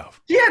have?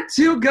 She had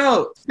 2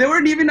 goats. They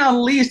weren't even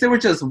unleashed. They were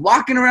just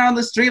walking around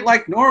the street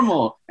like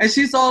normal. And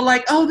she's all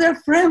like, oh, they're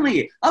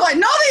friendly. I'm like,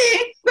 no, they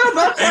ain't. They're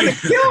about to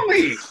kill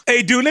me.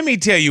 Hey, dude, let me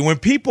tell you, when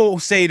people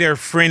say they're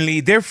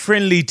friendly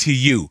to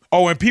you.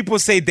 Or when people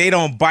say they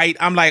don't bite,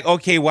 I'm like,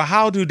 okay, well,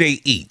 how do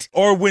they eat?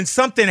 Or when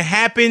something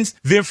happens,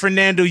 then,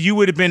 Fernando, you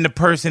would have been the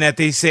person that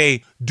they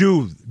say,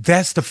 dude,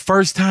 that's the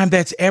first time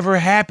that's ever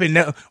happened.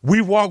 Now,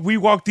 we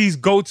walk these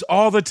goats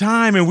all the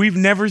time, and we've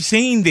never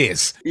seen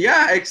this.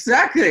 Yeah,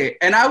 exactly.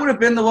 And I would have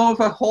been the one with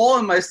a hole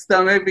in my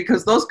stomach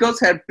because those goats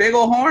had big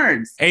old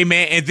horns. Hey,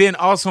 man, and then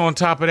also on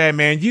top of that,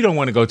 man, you don't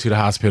want to go to the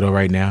hospital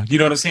right now. You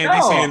know what I'm saying? No,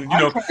 They're saying,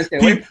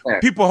 you know,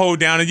 people hold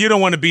down, and you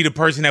don't want to be the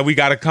person that we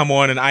got to come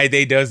on and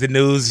Ida does the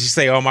news. You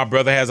say, oh, my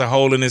brother has a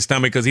hole in his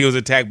stomach because he was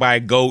attacked by a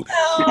goat.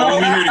 Oh,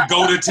 we heard a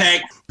goat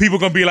attack. People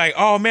gonna be like,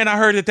 oh man, I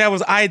heard that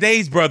was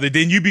Ida's brother.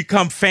 Then you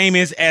become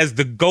famous as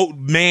the goat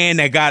man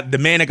that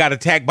got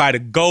attacked by the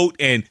goat,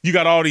 and you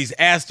got all these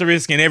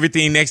asterisks and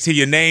everything next to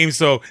your name.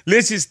 So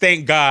let's just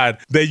thank God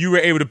that you were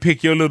able to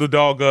pick your little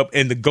dog up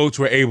and the goats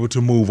were able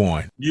to move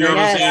on. You know what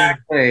I'm saying?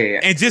 Exactly.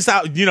 And just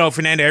out, you know,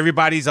 Fernando,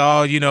 everybody's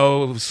all, you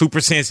know, super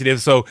sensitive.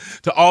 So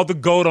to all the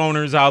goat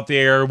owners out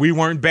there, we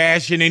weren't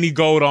bashing any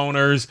goat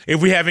owners.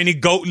 If we have any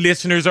goat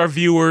listeners or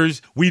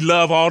viewers, we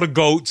love all the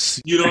goats.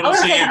 You know what I'm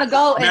saying?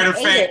 Matter of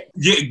fact,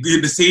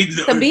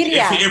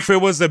 if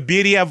it was a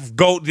birria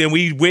goat, then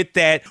we with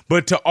that.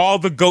 But to all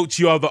the goats,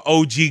 you are the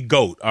OG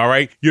goat. All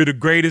right, you're the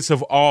greatest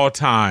of all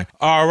time.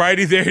 All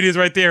righty, there it is,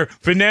 right there,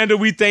 Fernando.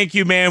 We thank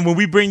you, man. When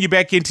we bring you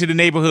back into the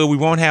neighborhood, we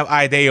won't have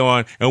Ida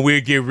on, and we'll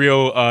get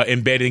real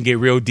embedded and get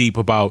real deep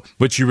about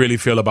what you really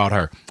feel about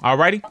her. All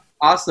righty.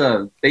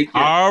 Awesome. Thank you.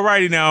 All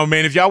righty now,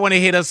 man. If y'all want to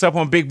hit us up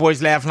on Big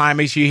Boys Laugh Line,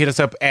 make sure you hit us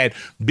up at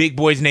Big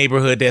Boys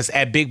Neighborhood. That's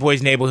at Big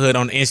Boys Neighborhood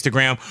on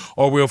Instagram,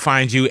 or we'll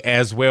find you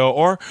as well.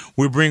 Or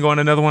we'll bring on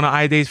another one of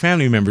Ida's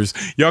family members.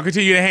 Y'all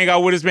continue to hang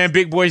out with us, man.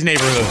 Big Boys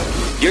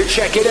Neighborhood. You're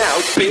checking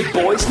out Big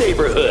Boys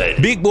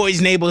Neighborhood. Big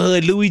Boys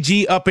Neighborhood. Louis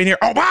G up in here.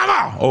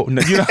 Obama! Oh,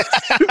 no, you know.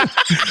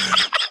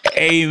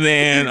 Hey,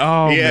 man.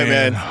 Oh, yeah,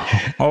 man.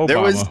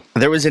 Obama.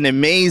 There was an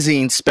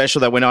amazing special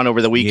that went on over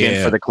the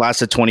weekend for the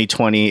class of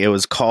 2020. It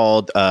was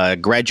called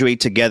Graduate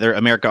Together,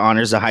 America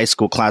Honors the High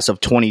School Class of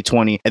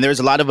 2020. And there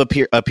was a lot of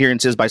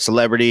appearances by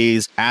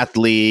celebrities,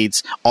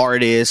 athletes,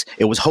 artists.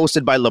 It was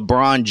hosted by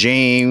LeBron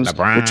James,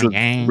 which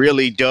was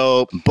really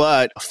dope.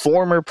 But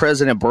former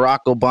President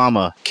Barack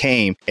Obama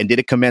came and did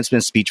a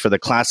commencement speech for the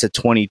class of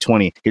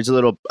 2020. Here's a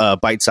little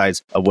bite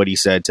size of what he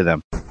said to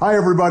them. Hi,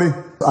 everybody.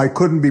 I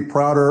couldn't be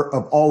prouder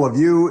of all of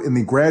you in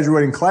the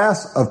graduating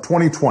class of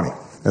 2020,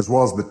 as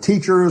well as the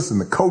teachers and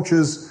the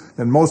coaches,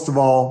 and most of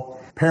all,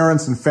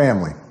 parents and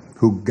family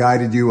who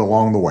guided you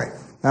along the way.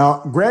 Now,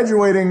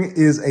 graduating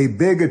is a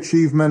big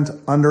achievement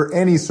under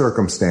any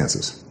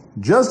circumstances.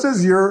 Just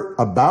as you're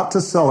about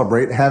to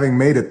celebrate having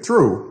made it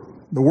through,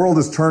 the world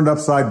is turned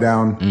upside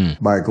down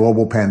by a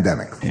global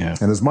pandemic. Yeah.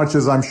 And as much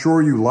as I'm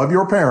sure you love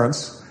your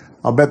parents,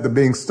 I'll bet that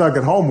being stuck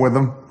at home with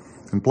them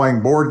and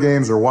playing board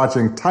games or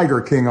watching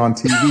Tiger King on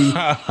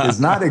TV is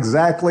not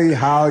exactly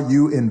how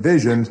you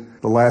envisioned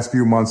the last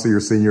few months of your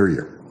senior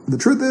year. The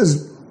truth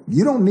is,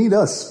 you don't need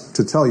us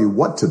to tell you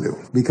what to do,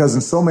 because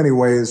in so many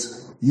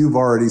ways, you've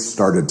already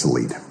started to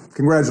lead.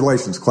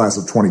 Congratulations, class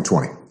of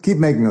 2020. Keep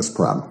making us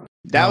proud.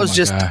 That was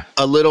just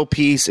a little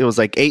piece. It was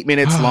like 8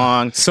 minutes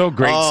long. So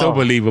great, so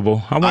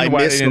believable. I wonder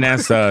why they didn't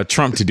ask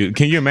Trump to do.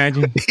 Can you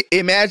imagine?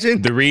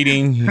 Imagine the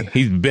reading.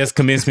 His best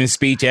commencement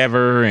speech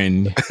ever,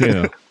 and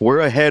we're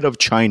ahead of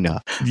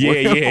China. Yeah,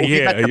 we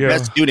got the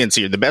best students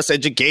here, the best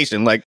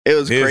education. Like, it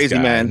was crazy,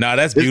 man. No,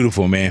 that's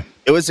beautiful, man.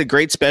 It was a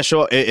great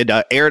special. It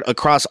aired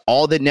across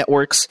all the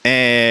networks,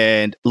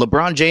 and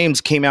LeBron James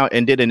came out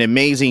and did an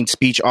amazing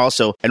speech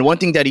also. And one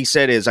thing that he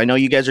said is, I know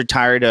you guys are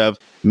tired of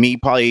me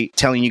probably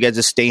telling you guys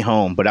to stay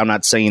home, but I'm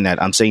not saying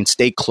that. I'm saying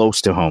stay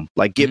close to home.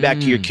 Like, get back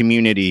to your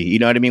community. You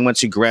know what I mean?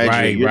 Once you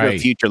graduate, you're the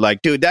future.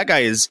 Like, dude, that guy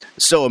is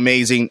so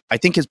amazing. I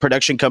think his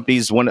production company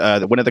is one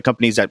of the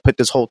companies that put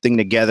this whole thing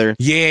together.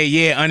 Yeah.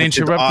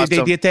 Uninterrupted, awesome.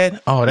 They did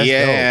that? Oh,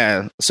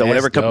 that's dope. So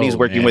whatever company he's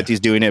working with,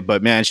 he's doing it.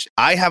 But man,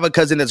 I have a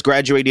cousin that's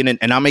graduating,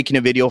 and I'm making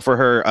a video for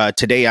her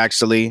today,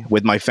 actually,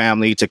 with my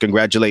family to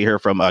congratulate her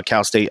from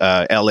Cal State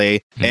LA.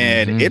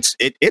 And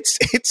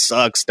it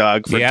sucks,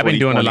 dog. Yeah, I've been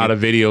doing a lot of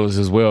videos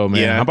as well,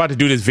 man. I'm about to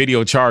do this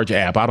video charge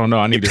app. I don't know.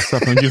 I need to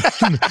stuff on you.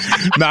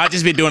 No, I've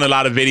just been doing a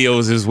lot of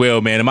videos as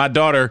well, man. And my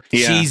daughter,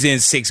 she's in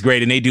 6th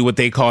grade, and they do what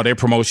they call their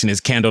promotion is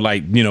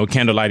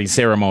candlelighting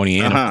ceremony.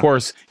 And of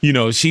course,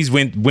 she's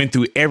went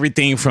through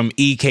everything from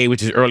EK,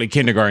 which is early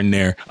kindergarten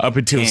there, up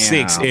until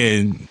 6.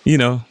 And,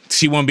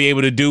 she won't be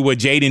able to do what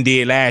Jaden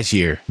did last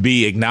year,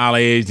 be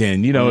acknowledged,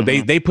 and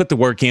they put the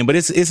work in, but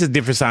it's a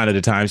different side of the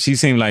time. She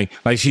seemed like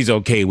she's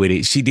okay with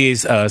it. She did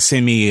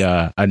send me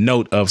a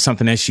note of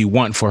something that she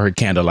want for her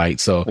candlelight.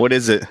 So what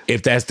is it?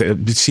 If that's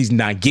she's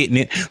not getting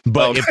it,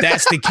 but if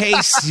that's the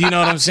case, you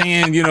know what I'm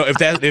saying?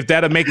 If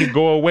that'll make it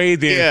go away,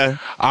 then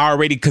I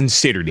already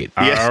considered it.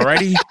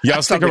 Alrighty,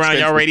 y'all stick around.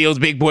 Y'all radio's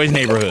Big Boys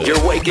Neighborhood.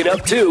 You're waking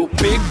up to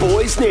Big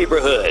Boys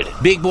Neighborhood.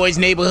 Big Boys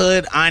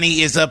Neighborhood. Ani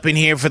is up in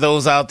here for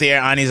those out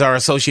there. Ani's our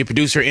associate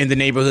producer in the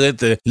neighborhood,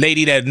 the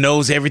lady that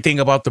knows everything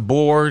about the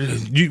board.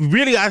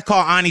 I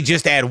call Ani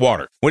just to add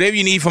water. Whatever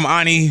you need from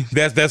Ani,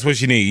 that's what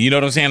you need. You know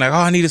what I'm saying? Like,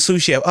 I need a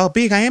sous chef. Oh,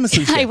 Big, I am a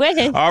sous chef. I wish.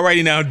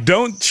 Alrighty, now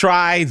don't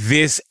try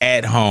this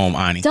at home,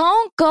 Ani.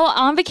 Don't go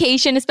on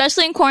vacation,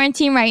 especially in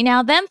quarantine right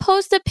now. Then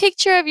post a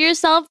picture of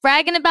yourself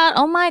bragging about,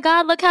 oh my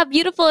God, look how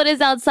beautiful it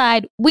is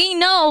outside. We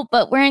know,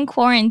 but we're in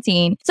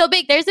quarantine. So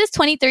Big, there's this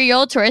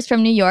 23-year-old tourist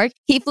from New York.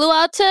 He flew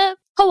out to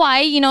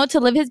Hawaii, to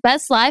live his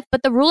best life.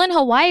 But the rule in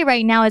Hawaii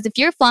right now is if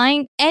you're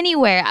flying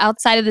anywhere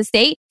outside of the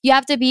state, you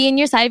have to be in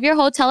your side of your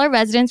hotel or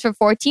residence for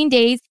 14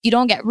 days. You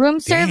don't get room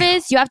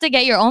service. You have to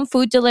get your own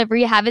food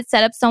delivery, have it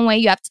set up some way.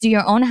 You have to do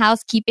your own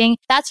housekeeping.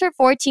 That's for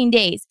 14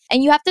 days.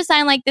 And you have to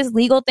sign like this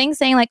legal thing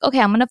saying like, okay,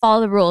 I'm going to follow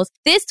the rules.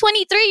 This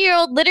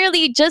 23-year-old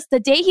literally just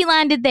the day he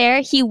landed there,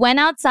 he went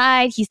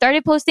outside. He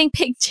started posting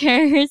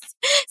pictures.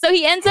 So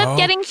he ends up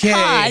getting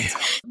caught.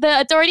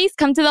 The authorities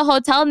come to the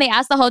hotel and they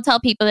ask the hotel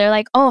people, they're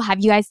like, oh, have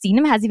you guys seen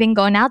him? Has he been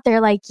going out? They're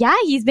like, yeah,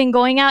 he's been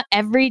going out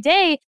every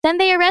day. Then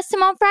they arrest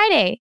him on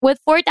Friday with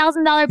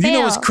 $4,000 bail. You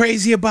know what's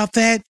crazy about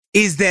that?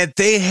 Is that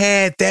they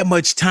had that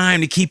much time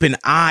to keep an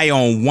eye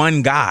on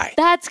one guy.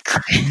 That's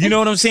crazy. You know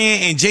what I'm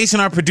saying? And Jason,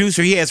 our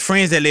producer, he has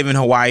friends that live in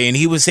Hawaii, and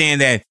he was saying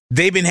that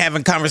they've been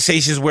having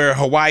conversations where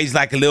Hawaii's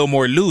like a little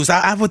more loose.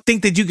 I would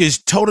think that you could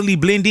totally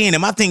blend in.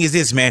 And my thing is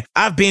this, man.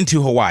 I've been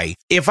to Hawaii.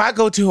 If I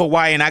go to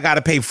Hawaii and I got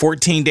to pay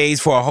 14 days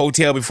for a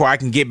hotel before I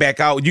can get back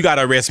out, you got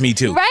to arrest me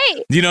too.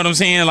 Right. You know what I'm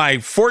saying?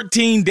 Like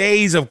 14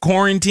 days of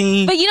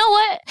quarantine. But you know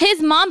what?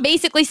 His mom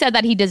basically said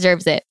that he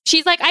deserves it.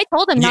 She's like, I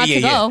told him not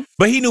to go.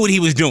 But he knew what he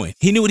was doing.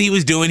 He knew what he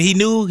was doing. He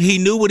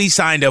knew what he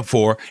signed up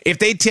for. If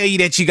they tell you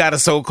that you got a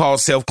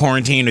so-called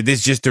self-quarantine or this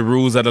is just the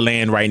rules of the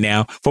land right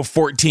now for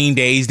 14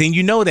 days, then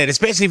you know that,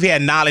 especially if he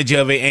had knowledge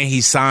of it and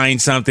he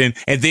signed something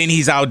and then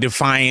he's out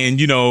defying,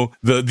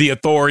 the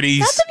authorities.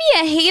 Not to be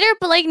a hater,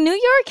 but like New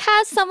York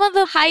has some of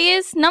the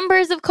highest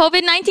numbers of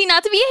COVID-19.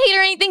 Not to be a hater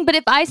or anything, but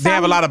if I saw... They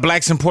have a lot of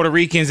blacks and Puerto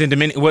Ricans and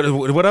Dominican.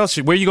 What else?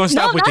 Where are you going to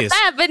stop with this? Not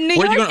that, but New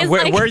York is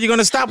where are you going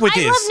to stop with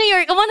this? I love New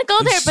York. I want to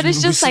go there, but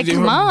it's just like,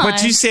 come on.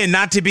 But you said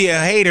not to be a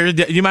hater.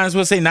 You might as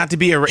well say not to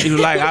be a...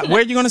 Like, where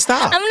are you going to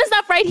stop? I'm going to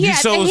stop right here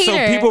at the hater.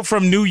 So people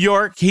from New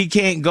York, he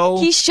can't go?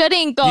 He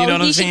shouldn't go. You know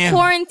what he should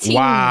quarantine.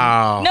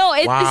 Wow. No,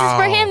 this is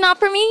for him, not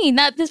for me.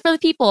 Not this for the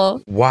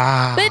people.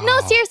 Wow. But no,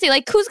 seriously,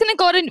 like who's going to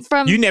go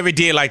from... You never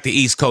did like the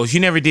East Coast. You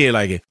never did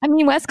like it. I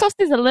mean, West Coast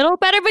is a little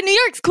better, but New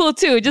York's cool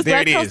too. Just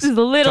West Coast is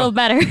a little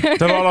better.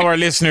 To all of our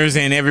listeners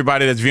and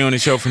everybody that's viewing the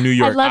show from New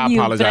York, I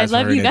apologize for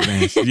her in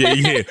advance.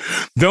 Yeah.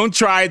 Don't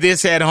try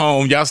this at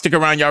home. Y'all stick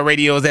around y'all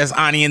radios. That's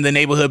Ani in the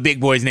neighborhood, Big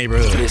Boy's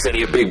neighborhood. Miss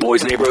any of Big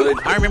Boy's neighborhood?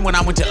 I remember when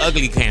I went to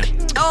Ugly Camp.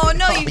 Oh,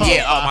 no, you didn't.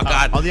 Yeah, oh my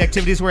God. All the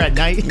activities were at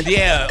night?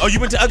 Yeah. Oh, you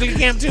went to Ugly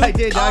Camp too? I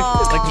did,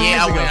 dog.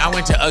 I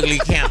went to Ugly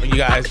Camp, you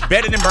guys.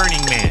 Better than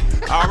Burning Man.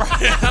 All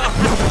right.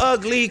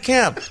 Ugly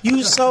Camp.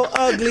 You so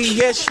ugly,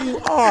 yes you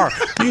are.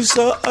 You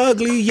so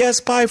ugly,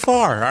 yes by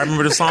far. I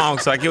remember the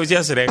songs like it was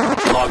yesterday.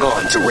 Log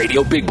on to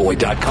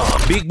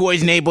RadioBigBoy.com. Big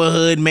Boy's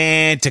neighborhood,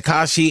 man.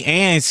 Tekashi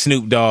and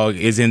Snoop Dogg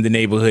is in the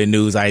neighborhood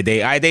news.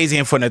 Ide's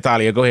in for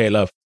Natalia. Go ahead,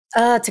 love.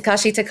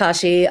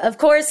 Tekashi. Of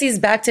course, he's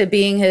back to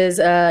being his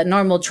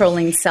normal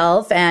trolling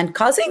self and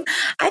causing,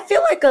 I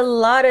feel like, a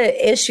lot of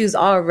issues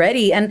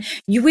already. And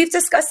we've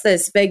discussed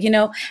this, Big.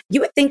 You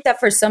would think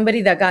that for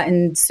somebody that got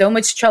in so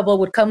much trouble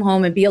would come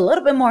home and be a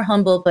little bit more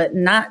humble, but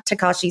not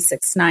Tekashi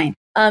 6ix9ine.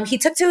 He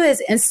took to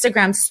his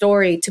Instagram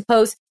story to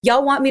post,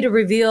 y'all want me to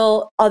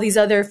reveal all these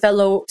other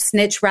fellow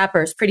snitch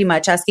rappers, pretty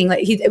much asking,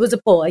 it was a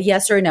poll, a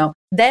yes or a no.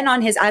 Then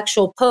on his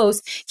actual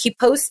post, he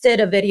posted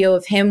a video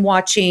of him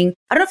watching,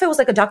 I don't know if it was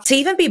like a doc, to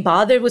even be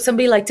bothered with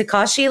somebody like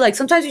Tekashi, like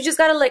sometimes you just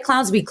got to let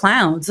clowns be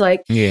clowns.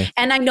 And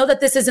I know that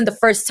this isn't the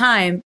first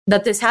time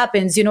that this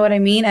happens, you know what I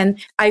mean? And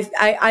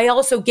I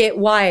also get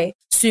why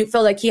Snoop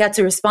felt like he had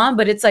to respond,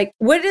 but it's like,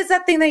 what is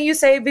that thing that you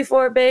say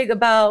before, Big,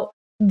 about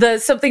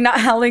something not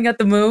howling at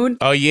the moon?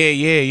 Oh,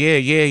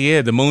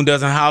 yeah. The moon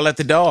doesn't howl at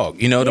the dog.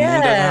 The moon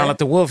doesn't howl at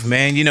the wolf,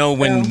 man.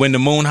 When the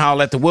moon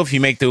howl at the wolf,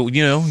 you make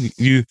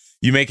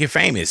you make it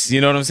famous. You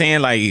know what I'm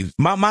saying? Like,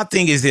 my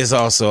thing is this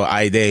also,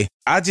 Ide.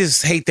 I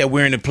just hate that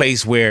we're in a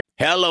place where...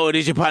 Hello, it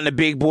is your partner,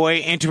 Big Boy,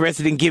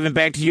 interested in giving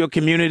back to your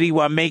community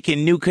while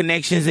making new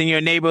connections in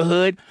your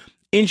neighborhood.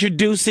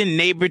 Introducing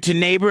Neighbor to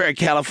Neighbor, a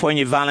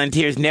California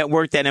volunteers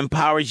network that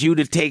empowers you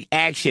to take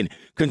action,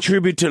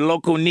 contribute to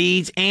local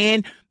needs,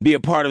 and be a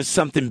part of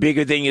something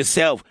bigger than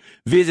yourself.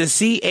 Visit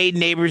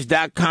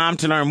C8neighbors.com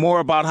to learn more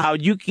about how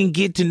you can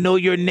get to know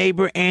your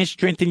neighbor and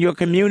strengthen your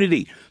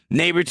community.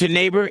 Neighbor to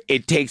Neighbor,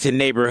 it takes a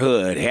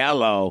neighborhood.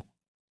 Hello.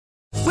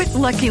 With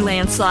Lucky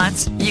Land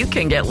Slots, you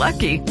can get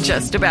lucky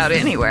just about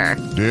anywhere.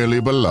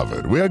 Dearly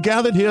beloved, we are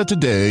gathered here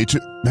today to...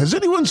 Has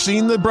anyone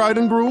seen the bride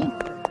and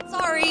groom?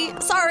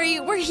 Sorry,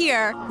 we're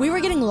here. We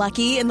were getting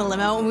lucky in the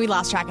limo and we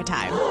lost track of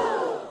time.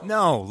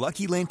 No,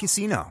 Lucky Land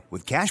Casino,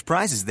 with cash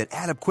prizes that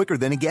add up quicker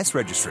than a guest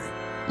registry.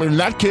 In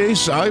that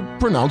case, I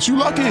pronounce you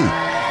lucky.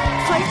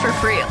 Play for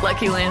free at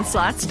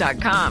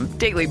LuckyLandSlots.com.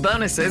 Daily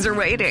bonuses are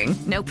waiting.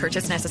 No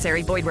purchase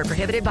necessary. Void where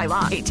prohibited by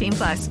law.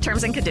 18+.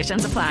 Terms and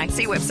conditions apply.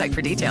 See website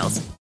for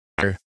details.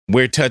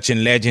 We're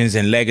touching legends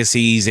and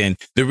legacies and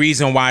the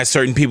reason why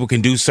certain people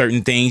can do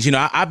certain things.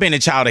 I've been a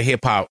child of hip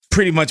hop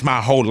pretty much my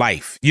whole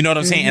life. You know what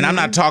I'm saying? And I'm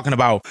not talking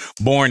about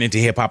born into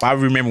hip hop. I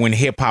remember when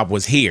hip hop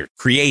was here,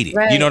 created.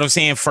 Right. You know what I'm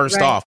saying?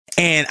 First off.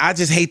 And I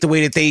just hate the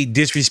way that they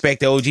disrespect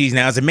the OGs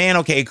now. As a man,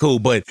 okay, cool.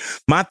 But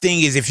my thing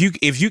is, if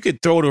you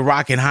could throw the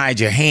rock and hide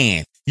your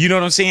hand, you know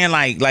what I'm saying?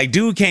 Like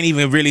dude can't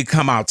even really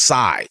come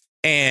outside.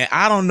 And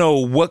I don't know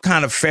what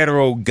kind of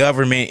federal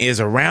government is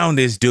around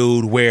this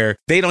dude where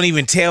they don't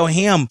even tell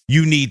him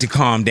you need to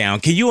calm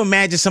down. Can you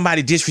imagine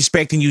somebody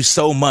disrespecting you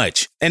so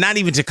much? And not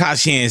even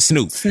Tekashi and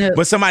Snoop,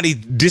 but somebody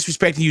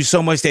disrespecting you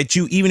so much that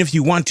you, even if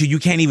you want to, you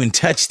can't even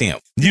touch them.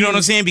 You know what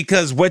I'm saying?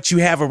 Because what you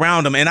have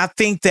around them. And I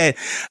think that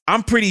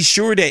I'm pretty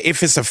sure that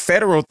if it's a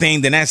federal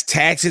thing, then that's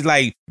taxes.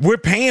 Like we're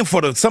paying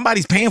for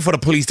somebody's paying for the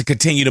police to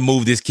continue to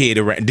move this kid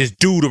around, this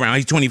dude around.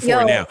 He's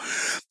 24 now.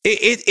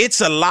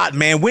 It's a lot,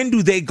 man. When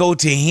do they go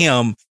to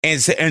him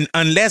and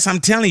unless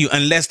I'm telling you,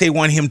 unless they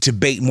want him to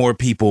bait more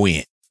people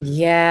in?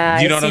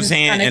 Yeah, you know what I'm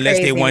saying? Unless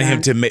they want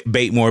him to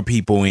bait more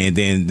people in,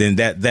 then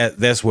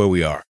that's where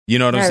we are. You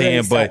know what I'm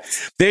saying? Really but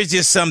there's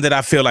just some that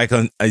I feel like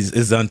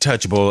is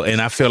untouchable, and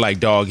I feel like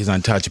Dog is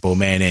untouchable,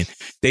 man. And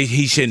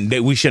we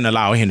shouldn't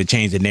allow him to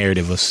change the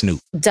narrative of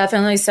Snoop.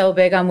 Definitely so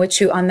big. I'm with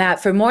you on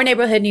that. For more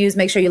neighborhood news,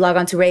 make sure you log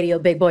on to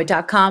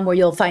RadioBigBoy.com, where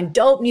you'll find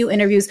dope new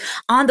interviews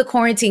on the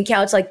quarantine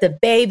couch, like The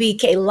Baby,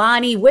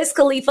 Kehlani, Wiz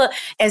Khalifa,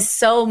 and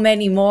so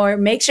many more.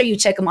 Make sure you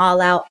check them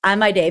all out on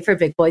my day for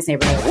Big Boy's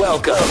Neighborhood.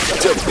 Welcome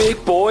to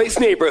Big Boys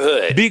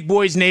Neighborhood. Big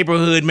Boys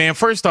Neighborhood, man.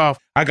 First off,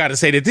 I got to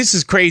say that this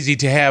is crazy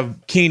to have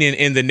Keenan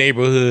in the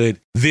neighborhood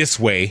this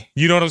way.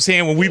 You know what I'm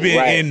saying? When we've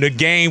been in the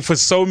game for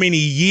so many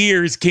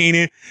years,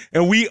 Keenan,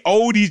 and we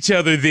owed each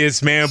other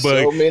this, man.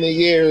 But so many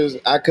years,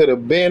 I could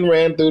have been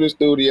ran through the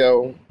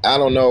studio. I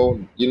don't know.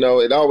 You know,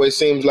 it always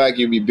seems like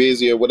you be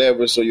busy or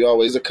whatever, so you're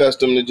always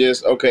accustomed to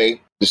just, okay,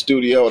 the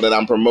studio that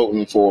I'm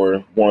promoting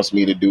for wants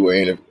me to do an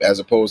interview, as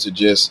opposed to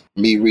just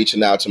me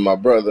reaching out to my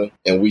brother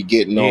and we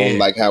getting on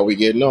like how we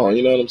getting on.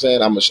 You know what I'm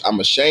saying? I'm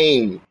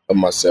ashamed of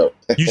myself.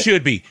 You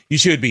should be. You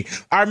should be.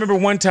 I remember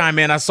one time,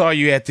 man, I saw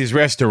you at this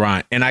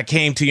restaurant and I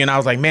came to you and I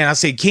was like, man, I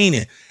said,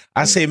 Keenan,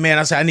 I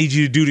need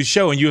you to do the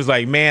show. And you was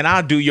like, man,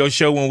 I'll do your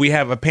show when we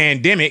have a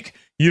pandemic.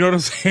 You know what I'm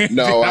saying?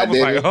 No, I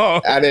didn't.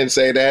 Like, I didn't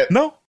say that.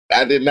 No.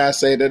 I did not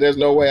say that. There's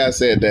no way I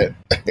said that.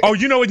 Oh,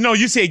 you know what? No,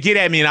 you said get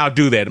at me and I'll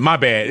do that. My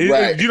bad.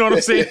 Right. You know what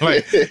I'm saying?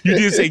 Like you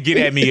did say get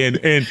at me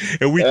and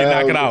we can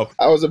knock it out.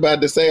 I was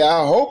about to say,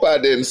 I hope I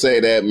didn't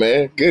say that,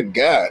 man. Good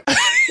God.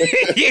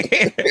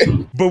 Yeah.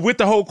 But with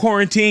the whole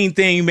quarantine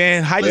thing,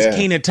 man, how does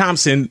Keenan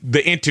Thompson,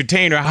 the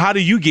entertainer, how do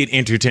you get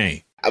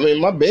entertained? I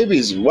mean,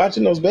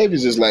 watching those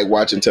babies is like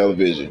watching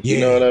television. Yeah.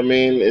 You know what I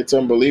mean? It's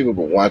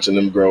unbelievable watching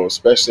them grow,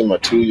 especially my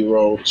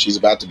 2-year-old. She's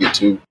about to be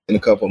 2 in a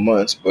couple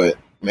months. But,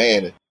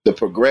 man, the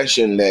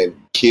progression that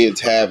kids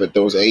have at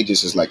those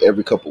ages is like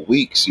every couple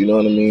weeks. You know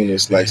what I mean?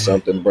 It's like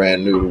something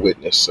brand new to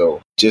witness.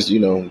 So just,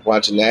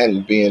 watching that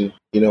and being,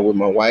 with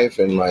my wife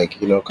and like,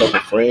 a couple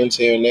friends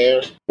here and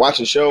there,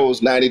 watching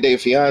shows, 90 Day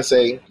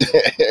Fiance.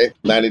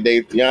 90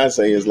 Day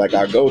Fiance is like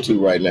our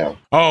go-to right now.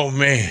 Oh,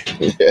 man.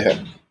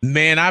 Yeah.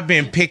 Man, I've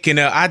been picking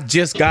up. I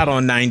just got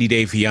on 90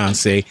 Day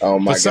Fiance. Oh,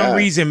 my God. For some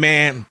reason,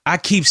 man, I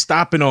keep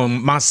stopping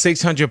on my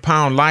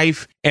 600-pound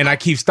life and I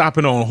keep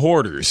stopping on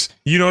Hoarders.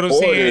 You know what I'm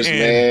Hoarders,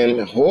 saying?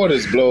 Man.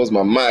 Hoarders blows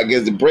my mind. I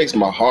guess it breaks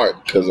my heart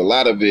because a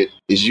lot of it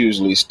is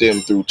usually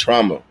stemmed through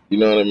trauma. You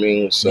know what I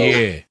mean? So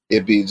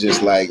it'd be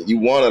just like you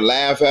want to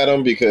laugh at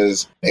them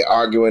because they're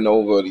arguing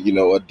over,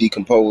 a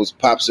decomposed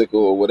popsicle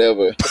or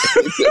whatever. You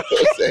know what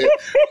I'm saying?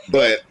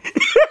 But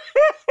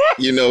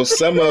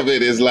some of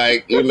it is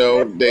like,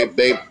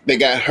 they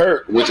got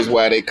hurt, which is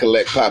why they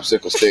collect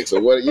popsicle sticks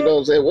or what, you know what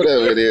I'm saying?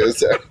 Whatever it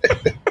is.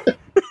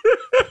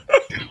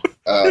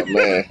 Oh,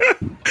 man.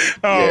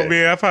 Oh,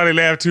 man, I probably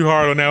laughed too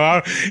hard on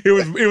that. It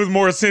was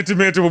more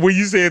sentimental when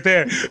you said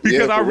that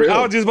because I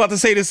was just about to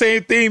say the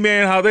same thing,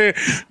 man, how they're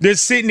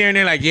sitting there and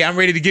they're like, yeah, I'm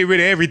ready to get rid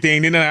of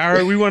everything. Then I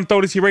heard we want to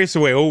throw this eraser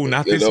away. Oh,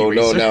 not this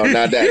eraser. No,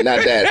 not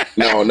that.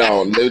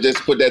 No. They'll just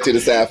put that to the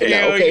side for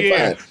now.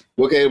 Okay, fine.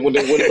 Okay, what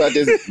about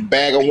this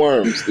bag of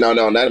worms? No,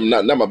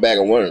 not my bag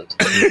of worms.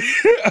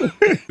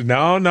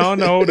 No.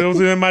 Those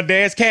are in my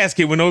dad's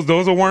casket. When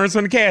those are worms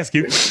from the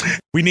casket.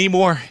 We need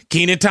more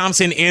Keenan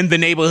Thompson in the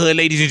neighborhood,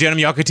 ladies and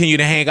gentlemen. Y'all continue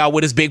to hang out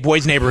with us, Big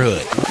Boys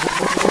Neighborhood.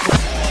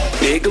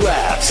 Big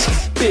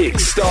laughs, big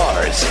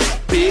stars,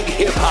 big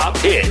hip-hop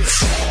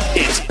hits.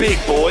 It's Big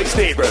Boys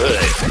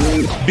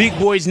Neighborhood. Big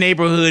Boys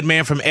Neighborhood,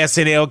 man, from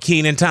SNL,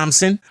 Keenan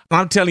Thompson.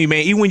 I'm telling you,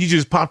 man, even when you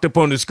just popped up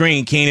on the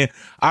screen, Keenan,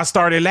 I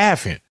started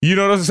laughing. You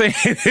know what I'm saying?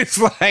 It's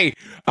like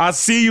I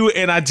see you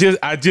and I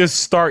just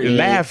start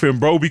laughing,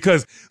 bro,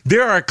 because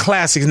there are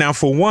classics. Now,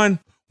 for one,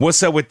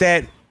 what's up with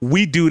that?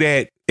 We do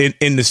that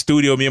in the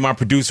studio, me and my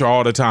producer,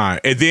 all the time.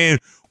 And then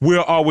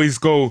we'll always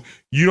go,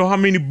 you know how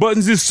many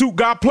buttons this suit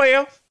got,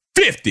 player?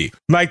 50.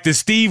 Like the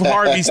Steve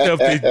Harvey stuff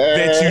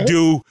that you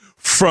do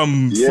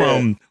from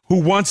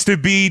Who Wants to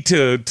Be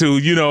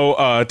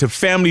to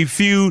Family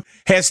Feud.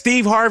 Has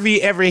Steve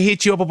Harvey ever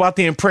hit you up about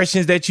the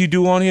impressions that you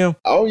do on him?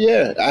 Oh,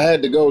 yeah. I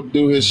had to go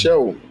do his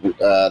show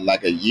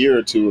like a year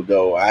or two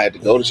ago. I had to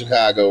go to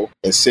Chicago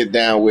and sit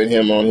down with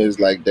him on his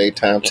like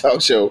daytime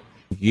talk show.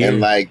 Yeah.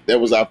 And like that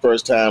was our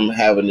first time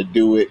having to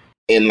do it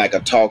in like a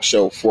talk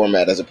show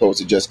format as opposed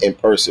to just in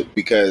person,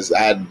 because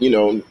I'd,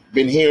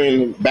 been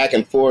hearing back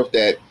and forth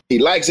that he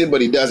likes it,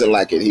 but he doesn't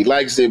like it. He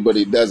likes it, but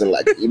he doesn't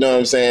like it. You know what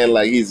I'm saying?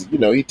 Like he's,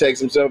 he takes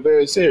himself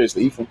very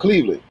seriously. He's from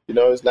Cleveland.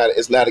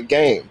 It's not a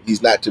game.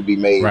 He's not to be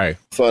made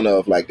fun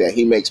of like that.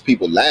 He makes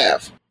people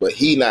laugh, but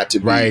he not to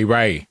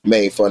be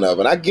made fun of.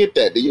 And I get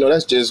that.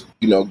 That's just,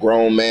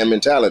 grown man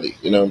mentality.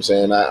 You know what I'm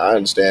saying? I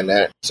understand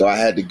that. So I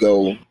had to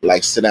go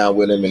like sit down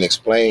with him and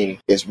explain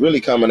it's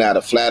really coming out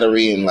of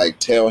flattery and like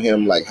tell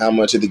him like how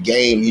much of the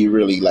game he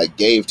really like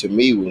gave to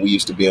me when we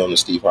used to be on the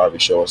Steve Harvey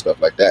show and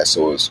stuff like that.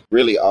 So it's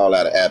really all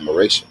out of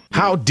admiration.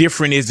 How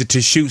different is it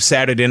to shoot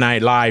Saturday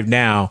Night Live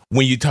now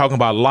when you're talking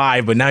about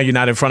live, but now you're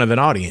not in front of an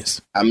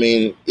audience? I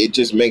mean, it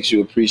just makes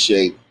you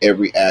appreciate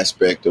every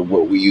aspect of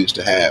what we used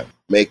to have.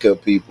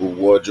 Makeup people,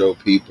 wardrobe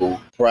people,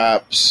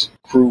 props,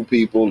 crew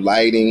people,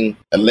 lighting,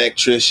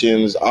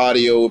 electricians,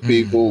 audio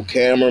people,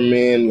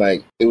 cameramen.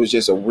 Like it was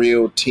just a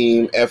real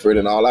team effort.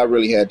 And all I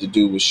really had to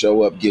do was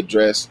show up, get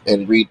dressed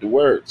and read the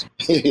words.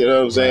 You know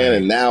what I'm saying?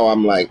 And now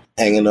I'm like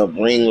hanging up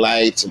ring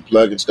lights and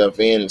plugging stuff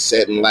in and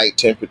setting light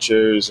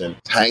temperatures and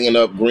hanging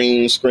up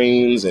green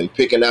screens and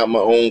picking out my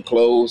own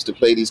clothes to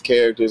play these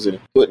characters and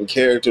putting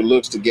character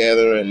looks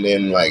together and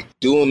then like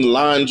doing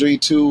laundry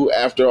too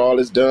after all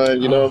is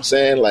done. You know what I'm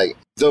saying? Like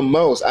The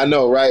most. I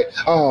know, right?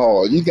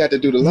 Oh, you got to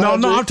do the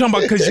laundry. No, I'm talking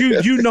about because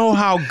you know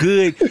how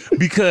good,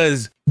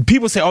 because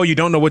people say, oh, you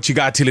don't know what you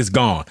got till it's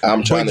gone.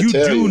 I'm trying but to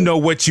tell you you. know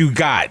what you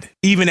got,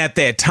 even at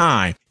that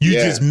time. You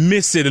just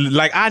miss it.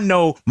 Like, I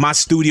know my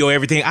studio,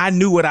 everything. I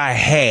knew what I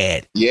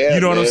had. Yeah,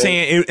 you know what I'm man.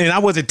 saying? And I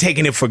wasn't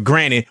taking it for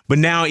granted. But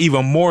now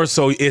even more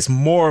so, it's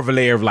more of a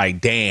layer of like,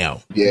 damn.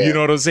 Yeah. You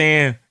know what I'm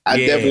saying? I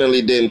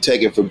definitely didn't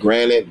take it for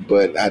granted,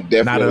 but I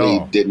definitely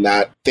all. did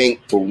not think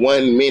for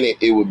 1 minute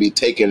it would be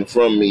taken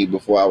from me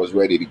before I was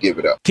ready to give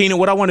it up. Keenan,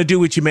 what I want to do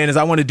with you, man, is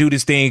I want to do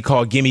this thing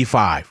called Gimme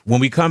 5.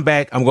 When we come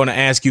back, I'm going to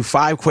ask you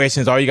 5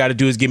 questions. All you got to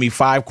do is give me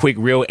 5 quick,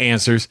 real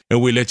answers,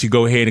 and we'll let you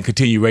go ahead and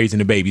continue raising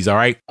the babies, all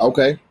right?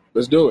 Okay,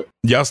 let's do it.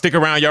 Y'all stick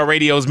around, y'all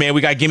radios, man.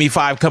 We got Gimme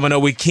 5 coming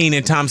up with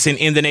Keenan Thompson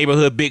in the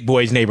neighborhood, Big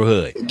Boy's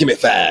neighborhood. Give me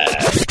 5.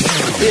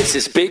 This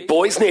is Big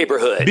Boy's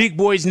Neighborhood. Big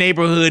Boy's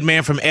Neighborhood,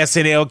 man, from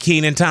SNL,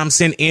 Keenan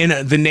Thompson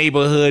in the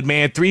neighborhood,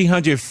 man.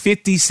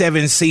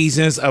 357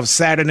 seasons of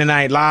Saturday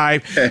Night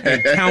Live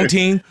and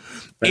counting.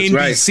 That's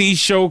NBC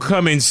show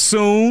coming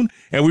soon,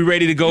 and we're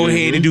ready to go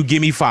ahead and do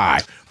Gimme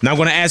 5. Now, I'm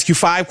going to ask you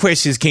 5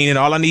 questions, Keenan.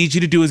 All I need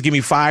you to do is give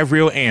me 5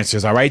 real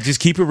answers, all right? Just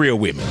keep it real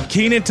with me.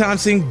 Keenan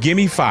Thompson,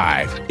 Gimme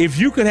 5. If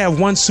you could have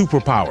one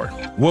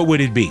superpower, what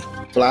would it be?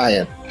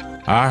 Flying.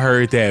 I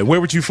heard that. Where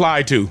would you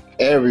fly to?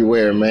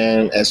 Everywhere,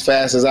 man. As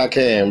fast as I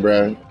can,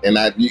 bro. And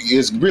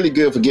it's really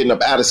good for getting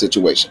up out of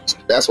situations.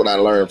 That's what I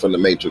learned from The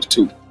Matrix,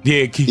 too.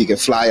 Yeah. He can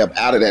fly up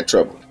out of that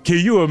trouble. Can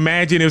you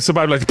imagine if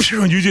somebody like,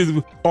 you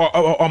just,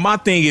 or my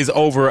thing is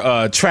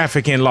over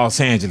traffic in Los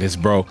Angeles,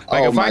 bro.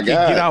 Like if I can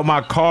get out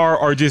my car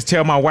or just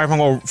tell my wife I'm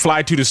going to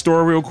fly to the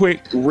store real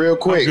quick. I'm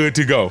good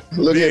to go.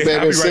 Look here, baby.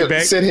 I'll be right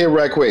back. Sit here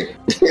right quick.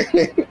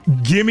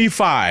 Gimme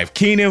 5.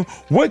 Keenan,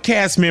 what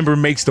cast member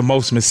makes the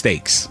most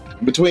mistakes?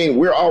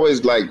 We're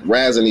always like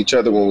razzing each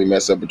other when we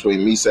mess up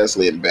between me,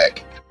 Cecily, and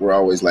Beck. We're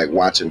always like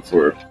watching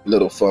for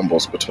little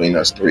fumbles between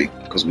us three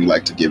because we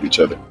like to give each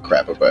other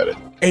crap about it.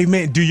 Hey,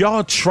 man, do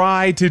y'all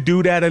try to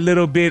do that a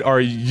little bit, or are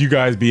you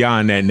guys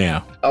beyond that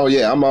now? Oh,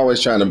 yeah. I'm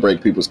always trying to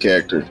break people's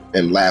character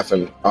and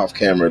laughing off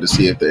camera to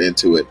see if they're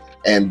into it.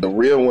 And the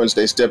real ones,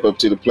 they step up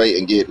to the plate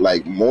and get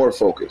like more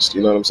focused.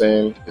 You know what I'm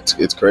saying?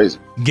 It's crazy.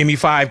 Gimme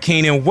 5,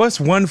 Keenan.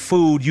 What's one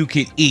food you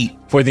could eat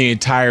for the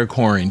entire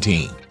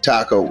quarantine?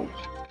 Tacos.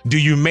 Do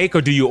you make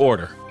or do you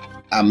order?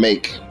 I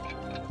make.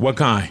 What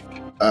kind?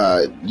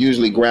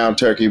 Usually ground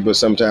turkey, but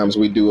sometimes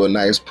we do a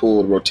nice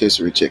pulled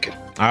rotisserie chicken.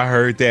 I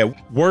heard that.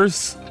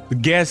 Worst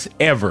guess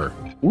ever.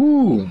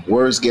 Ooh,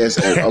 worst guess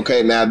ever.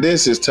 Okay, now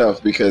this is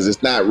tough because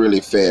it's not really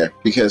fair.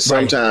 Because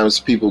sometimes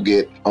people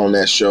get on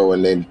that show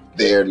and then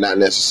they're not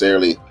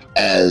necessarily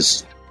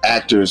as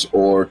actors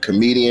or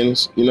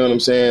comedians. You know what I'm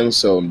saying?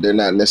 So they're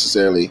not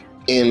necessarily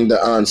in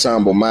the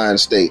ensemble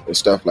mind state and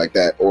stuff like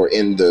that, or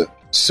in the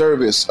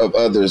service of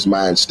others'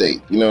 mind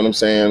state. You know what I'm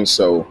saying?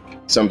 So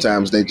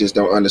sometimes they just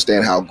don't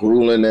understand how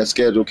grueling that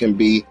schedule can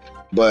be.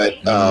 But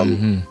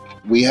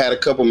we had a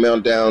couple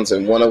meltdowns,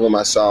 and one of them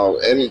I saw,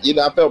 and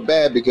I felt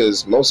bad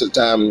because most of the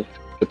time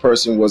the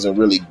person wasn't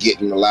really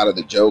getting a lot of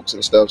the jokes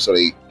and stuff, so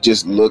they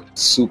just looked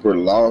super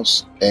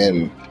lost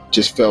and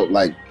just felt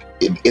like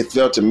it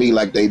felt to me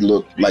like they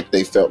looked like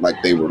they felt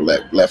like they were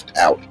left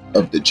out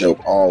of the joke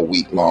all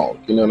week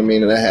long. You know what I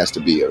mean? And that has to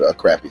be a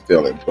crappy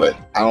feeling. But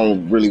I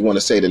don't really want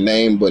to say the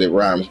name, but it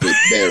rhymes with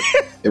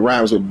it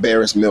rhymes with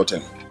Barris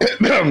Milton.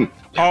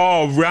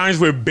 Oh, rhymes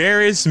with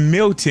Barris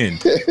Milton.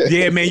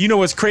 Yeah, man. You know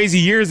what's crazy?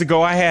 Years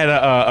ago, I had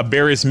a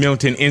Barris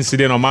Milton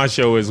incident on my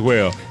show as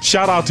well.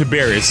 Shout out to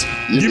Barris.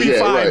 Give me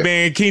 5,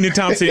 man. Keenan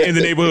Thompson in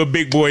the neighborhood,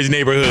 Big Boy's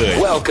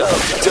neighborhood. Welcome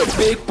to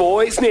Big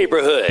Boy's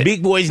Neighborhood.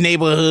 Big Boy's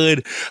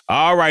neighborhood.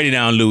 All righty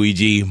now, Louis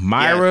G.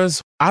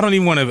 Myra's. I don't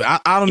even want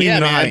to. I don't even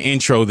know how to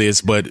intro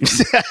this, but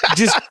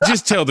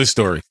just tell the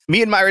story.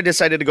 Me and Myra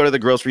decided to go to the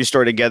grocery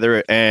store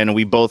together, and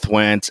we both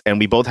went, and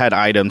we both had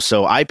items.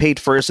 So I paid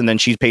first, and then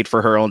she paid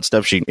for her own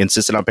stuff. She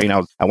insisted on paying.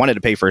 I wanted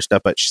to pay for her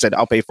stuff, but she said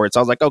I'll pay for it.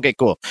 So I was like, okay,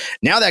 cool.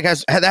 Now that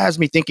has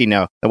me thinking.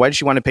 Now, why does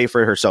she want to pay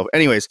for it herself?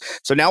 Anyways,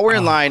 so now we're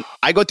in line.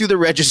 I go through the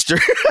register.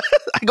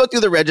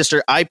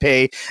 I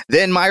pay.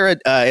 Then Myra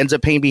ends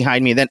up paying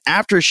behind me. And then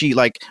after she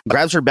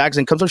grabs her bags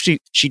and comes up,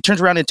 she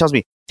turns around and tells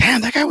me,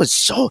 "Damn, that guy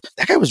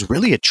was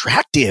really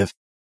attractive."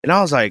 And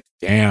I was like,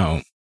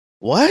 "Damn,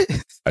 what?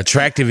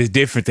 Attractive is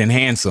different than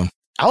handsome."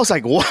 I was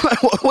like, "What?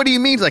 What do you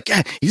mean?" He's like,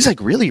 "Yeah, he's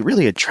like really,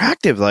 really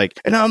attractive."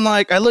 And I'm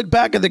like, I look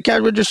back at the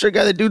cash register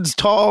guy. The dude's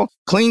tall,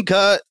 clean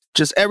cut,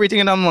 just everything.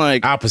 And I'm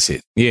like,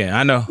 opposite. Yeah,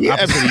 I know. Yeah.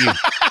 Opposite of you.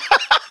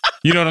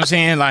 You know what I'm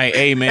saying? Like,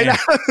 hey, man.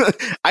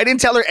 I didn't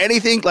tell her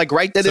anything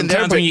right then and there.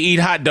 Sometimes when you eat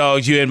hot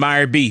dogs, you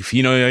admire beef.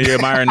 You know, you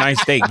admire a nice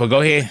steak. But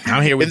go ahead.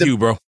 I'm here with you,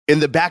 bro. In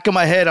the back of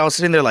my head, I was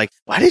sitting there like,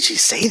 why did she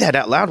say that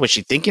out loud? Was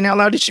she thinking out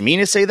loud? Did she mean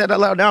to say that out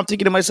loud? Now I'm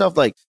thinking to myself,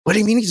 like, what do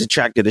you mean he's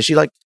attracted? Is she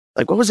like,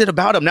 what was it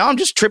about him? Now I'm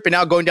just tripping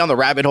out, going down the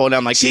rabbit hole. And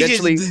I'm like,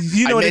 eventually,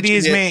 you know what it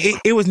is, man?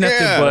 It was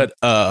nothing but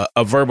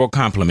a verbal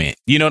compliment.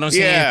 You know what I'm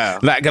saying? Yeah.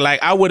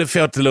 Like I would have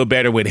felt a little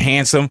better with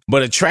handsome,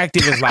 but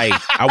attractive is like,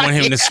 I want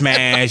him to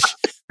smash.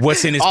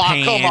 what's in his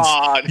pants. Come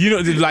on. You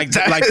know, like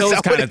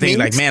those kind of things.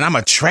 Like, man, I'm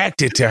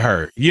attracted to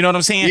her. You know what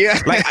I'm saying? Yeah.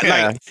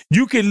 Like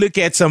you can look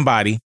at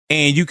somebody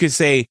and you could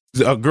say,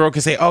 a girl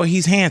could say, oh,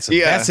 he's handsome.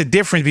 Yeah. That's the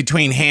difference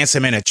between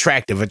handsome and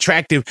attractive.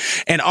 Attractive,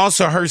 and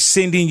also her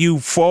sending you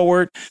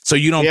forward so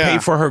you don't pay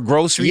for her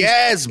groceries.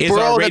 Yes, it's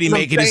bro, already that's what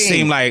I'm making it saying.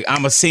 seem like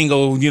I'm a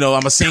single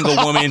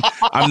woman.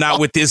 I'm not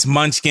with this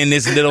munchkin,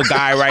 this little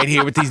guy right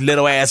here with these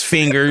little ass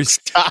fingers.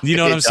 You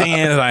know what I'm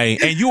saying?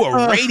 Like, and you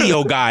a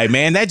radio guy,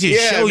 man. That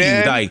just show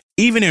you, like,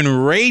 even in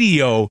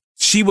radio,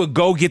 she would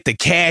go get the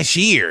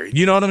cashier.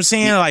 You know what I'm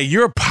saying? Like,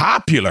 you're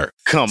popular.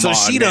 Come so on,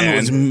 she man. done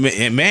was,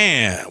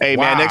 man. Hey,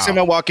 wow. man, next time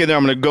I walk in there,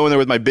 I'm going to go in there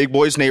with my Big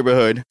Boys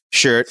Neighborhood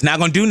shirt. It's not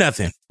going to do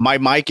nothing. My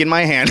mic in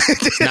my hand.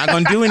 Not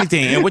going to do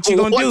anything. And what you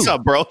going to do? What's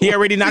up, bro? He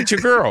already knocked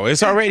your girl.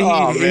 It's already,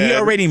 he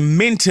already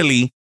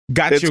mentally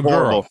got It's your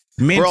horrible. girl.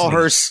 Mentally.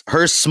 Bro,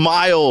 her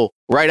smile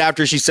right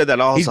after she said that.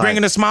 He's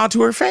bringing a smile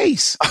to her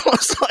face.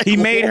 He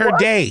made her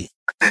day.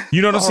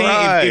 You know what I'm saying?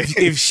 Right.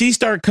 If she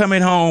start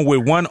coming home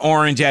with one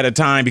orange at a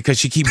time because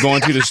she keep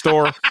going to the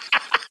store,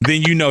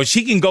 then you know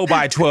she can go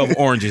buy 12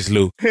 oranges,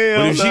 Lou. But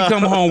if she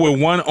come home with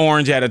one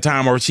orange at a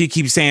time, or she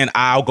keeps saying,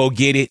 I'll go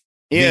get it,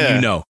 then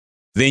you know.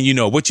 Then you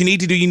know. What you need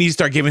to do, you need to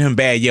start giving him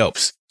bad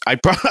yelps. I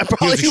probably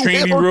he was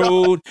extremely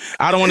rude.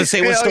 I don't want to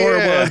say what store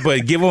it was,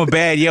 but give him a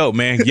bad yelp,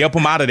 man. Yelp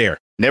him out of there.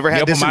 Never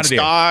had this in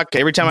stock.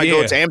 Every time I go,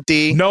 it's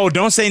empty. No,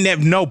 don't say that.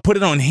 No, put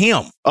it on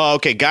him. Oh,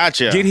 okay,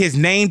 gotcha. Get his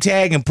name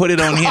tag and put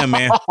it on him,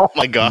 man. Oh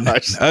my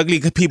gosh.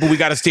 Ugly people, we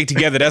got to stick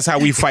together. That's how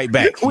we fight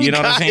back. You know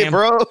what I'm saying,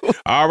 bro?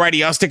 All righty,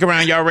 y'all stick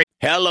around. Y'all ready?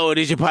 Hello, it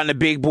is your partner,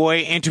 Big Boy,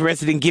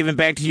 interested in giving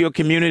back to your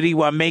community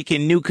while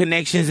making new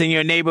connections in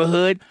your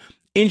neighborhood.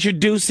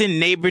 Introducing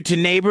Neighbor to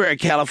Neighbor, a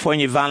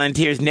California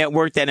volunteers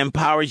network that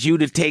empowers you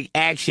to take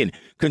action,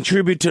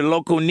 contribute to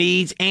local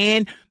needs,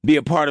 and be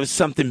a part of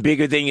something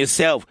bigger than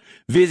yourself.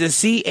 Visit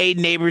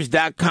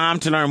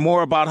ca-neighbors.com to learn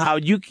more about how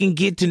you can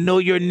get to know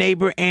your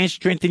neighbor and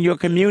strengthen your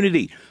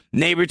community.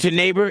 Neighbor to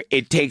Neighbor,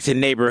 it takes a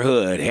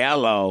neighborhood.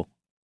 Hello.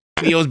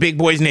 Radio's Big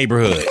Boys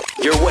Neighborhood.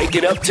 You're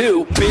waking up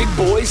to Big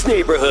Boys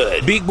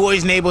Neighborhood. Big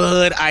Boys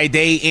Neighborhood, Ide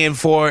in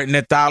for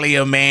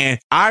Natalia, man.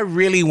 I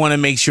really want to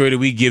make sure that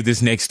we give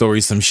this next story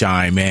some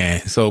shine,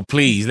 man. So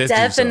please, let's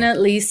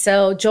Definitely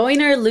so.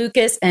 Joyner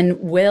Lucas and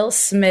Will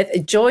Smith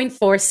joined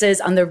forces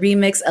on the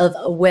remix of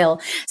Will.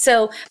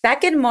 So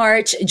back in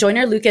March,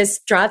 Joyner Lucas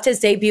dropped his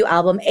debut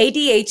album,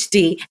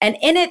 ADHD, and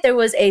in it there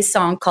was a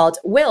song called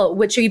Will,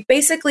 which he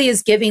basically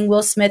is giving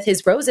Will Smith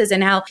his roses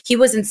and how he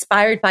was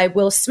inspired by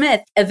Will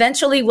Smith.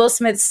 Eventually, Will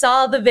Smith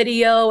saw the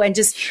video and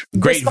just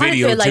great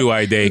video to it, too,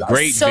 Ide.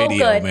 Great so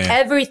video, good. man.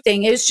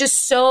 Everything. It was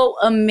just so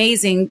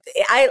amazing.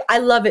 I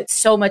love it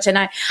so much. And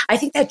I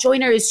think that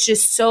Joyner is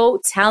just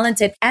so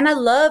talented. And I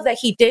love that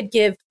he did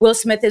give Will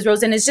Smith his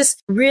rose. And it's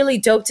just really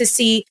dope to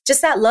see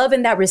just that love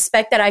and that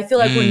respect that I feel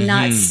like we're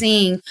not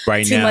seeing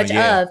right too now, much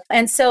of.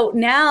 And so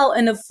now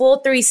in a full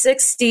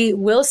 360,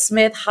 Will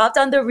Smith hopped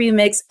on the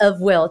remix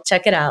of Will.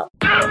 Check it out.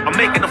 I'm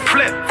making a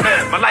flip.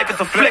 My life is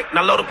a flick.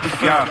 Now load up the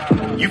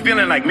film. You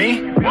feeling like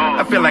me?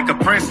 I feel like a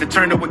prince that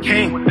turned to a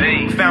king.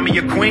 Found me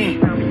a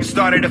queen.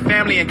 Started a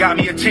family and got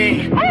me a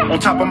team. On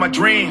top of my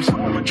dreams.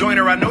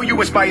 Joyner, I know you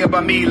inspired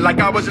by me. Like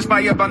I was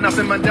inspired by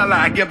Nelson Mandela.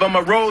 I give him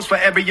a rose for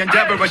every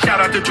endeavor. A shout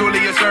out to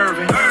Julius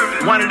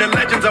Erving. One of the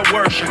legends I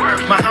worship.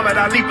 Muhammad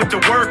Ali put to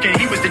work and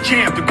he was the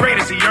champ. The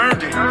greatest, he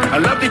earned it. I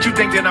love that you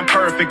think that I'm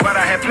perfect, but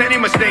I had plenty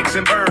mistakes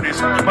and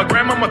burdens. My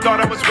grandmama thought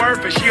I was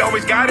worth it. She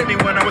always guided me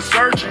when I was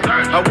searching.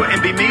 I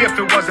wouldn't be me if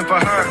it wasn't for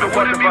her.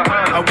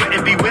 I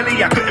wouldn't be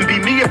Willie. I couldn't be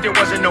me if there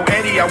wasn't no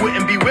Eddie. I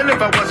wouldn't be Will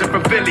if I wasn't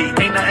from Philly.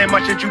 Ain't nothing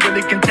much that you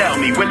really can tell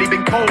me. Willie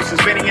been cold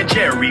since Benny and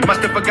Jerry.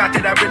 Must have forgot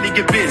that I really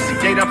get busy.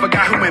 They done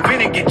forgot who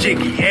invented get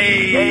jiggy.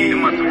 Hey,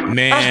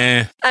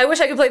 man. I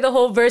wish I could play the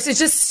whole verse. It's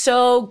just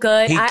so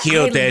good. He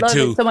killed that love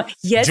too. it so much.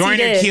 Yes, Joyner he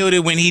did. killed it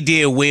when he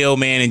did Will,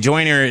 man, and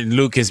Joyner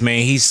Lucas,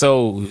 man, he's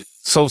so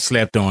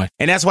slept on.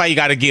 And that's why you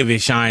got to give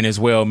it shine as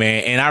well,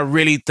 man. And I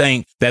really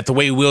think that the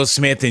way Will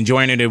Smith and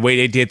Joyner, the way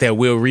they did that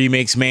Will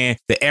remix, man,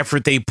 the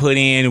effort they put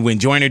in when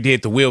Joyner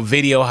did the Will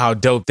video, how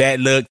dope that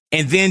looked.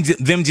 And then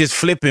them just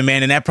flipping,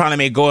 man. And that probably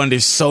may go under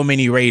so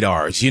many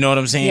radars. You know what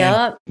I'm saying?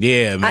 Yep.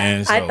 Yeah,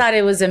 man. I thought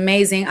it was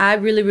amazing. I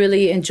really,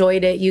 really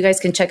enjoyed it. You guys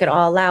can check it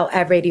all out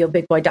at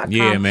radiobigboy.com.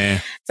 Yeah,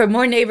 man. For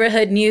more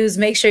neighborhood news,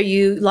 make sure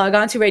you log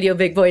on to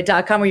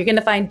radiobigboy.com where you're going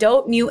to find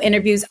dope new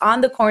interviews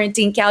on the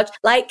quarantine couch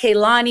like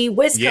Kehlani,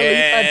 Wiz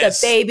Khalifa, The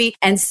Baby,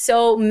 and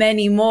so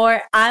many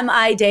more. I'm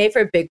Ide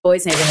for Big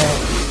Boys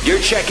Neighborhood. You're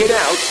checking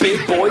out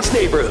Big Boys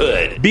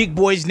Neighborhood. Big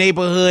Boys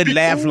Neighborhood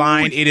Laugh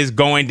Line. It is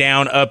going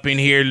down up in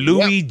here.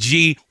 Louis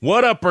G.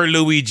 What up,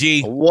 Louis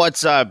G?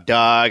 What's up,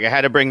 dog? I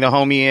had to bring the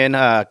homie in,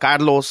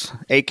 Carlos,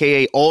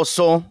 a.k.a.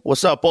 Oso.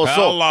 What's up, Oso?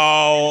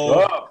 Hello.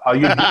 What's up? How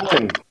you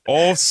doing?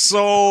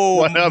 Also,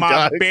 What up, my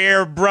dog?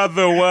 bear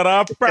brother, what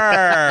up?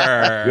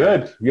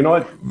 Good. You know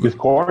what? Just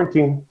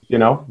quarantine,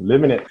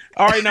 living it.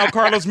 All right, now,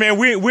 Carlos, man,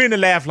 we're in the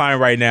laugh line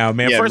right now,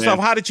 man. Yeah, First man.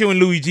 off, how did you and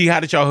Louis G, how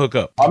did y'all hook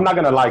up? I'm not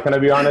going to lie. Can I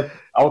be honest?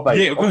 I was like,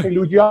 Yeah, go okay,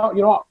 Luigi,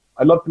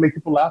 I'd love to make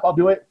people laugh. I'll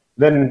do it.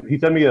 Then he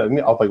sent me I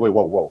was like, wait,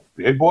 whoa,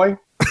 big boy?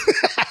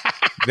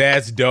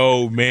 That's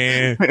dope,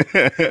 man.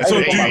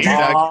 So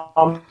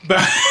my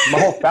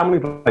whole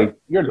family's like,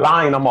 you're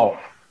lying.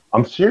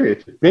 I'm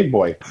serious, big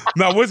boy.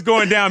 Now, what's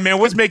going down, man?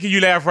 What's making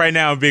you laugh right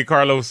now, Big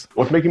Carlos?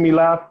 What's making me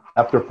laugh?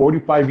 After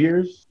 45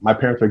 years, my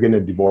parents are getting a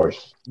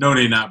divorce. No,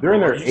 they're not. They're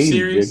in their 80s,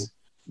 serious?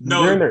 dude.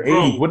 No, they're in their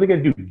 80s. What are they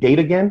going to do? Date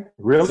again?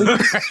 Really?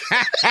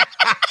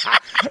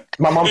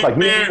 My mom's like,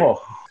 Mijo,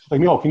 she's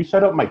like, Mijo, can you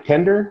set up my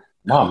tender?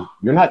 Mom,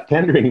 you're not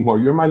tender anymore.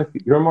 You're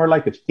more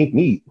like a stink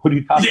meat. What are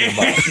you talking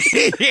about?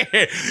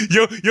 Yeah.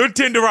 Your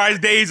tenderized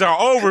days are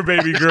over,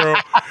 baby girl.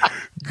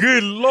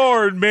 Good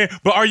Lord, man.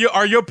 But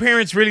are your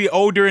parents really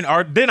older and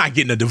they're not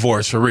getting a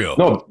divorce for real?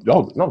 No,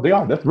 they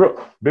are. That's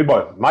real. Big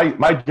boy.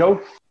 My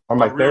jokes are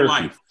my therapy.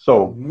 Life.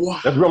 So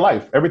that's real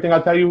life. Everything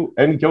I tell you,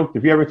 any joke,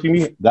 if you ever see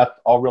me, that's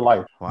all real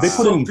life. Wow. They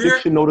put an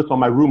eviction notice on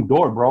my room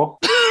door, bro.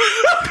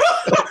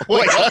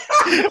 What?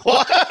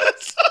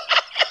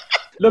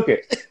 Look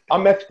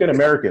I'm Mexican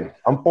American.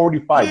 I'm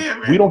 45.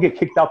 Yeah, we don't get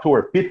kicked out till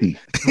we're 50.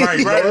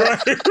 Right.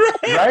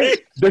 Right?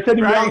 They're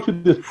sending me out to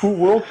this cool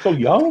world so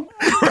young.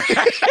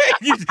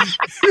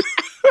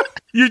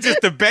 You're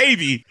just a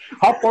baby.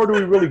 How far do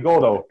we really go,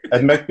 though,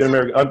 as Mexican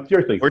American?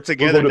 Seriously. We're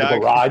together, we go to the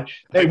garage.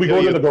 Hey, we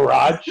go to the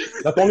garage.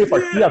 That's only if our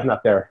Tia's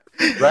not there.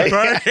 Right?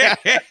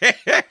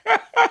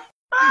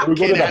 We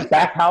go to the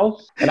back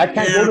house, and I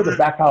can't go to the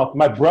back house.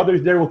 My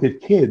brother's there with his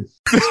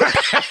kids.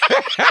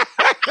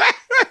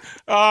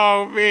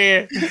 Oh,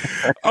 man.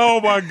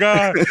 Oh, my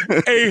God.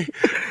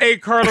 Hey,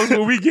 Carlos,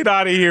 when we get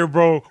out of here,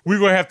 bro, we're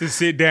going to have to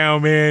sit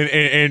down, man,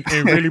 and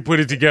really put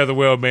it together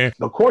well, man.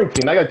 The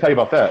quarantine, I got to tell you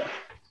about that.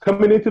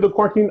 Coming into the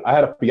quarantine, I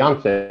had a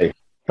fiance.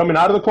 Coming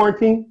out of the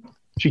quarantine,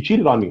 she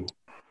cheated on me.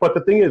 But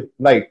the thing is,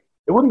 like,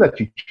 it wasn't that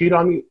she cheated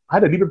on me. I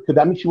had to leave her because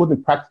that means she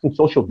wasn't practicing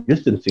social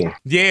distancing.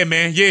 Yeah,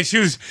 man. Yeah, she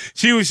was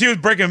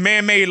breaking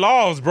man-made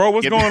laws, bro.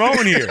 What's going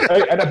on here?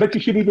 And I bet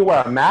you she didn't even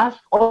wear a mask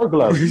or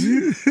gloves.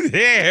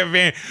 Yeah,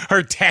 man.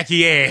 Her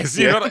tacky ass.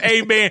 You know,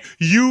 hey, man,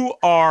 you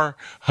are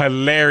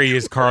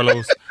hilarious,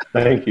 Carlos.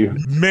 Thank you.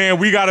 Man,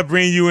 we got to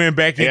bring you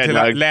back into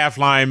the laugh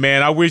line,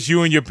 man. I wish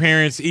you and your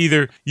parents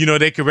either,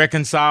 they could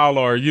reconcile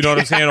or, you know what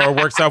I'm saying, or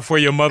works out for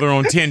your mother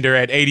on Tinder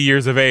at 80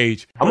 years of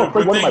age. I'm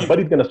afraid one of my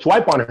buddies going to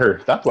swipe on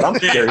her. That's what I'm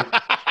scared.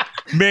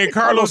 Man,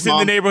 Carlos in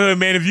the neighborhood,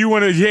 man. If you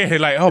want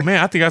to, oh,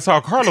 man, I think I saw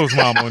Carlos'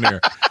 mom on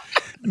there.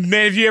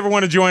 Man, if you ever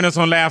want to join us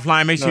on Laugh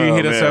Line, make sure you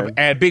hit us up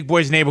at Big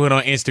Boys Neighborhood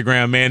on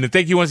Instagram, man. And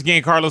thank you once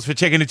again, Carlos, for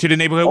checking into the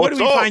neighborhood. Where do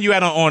we find you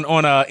at on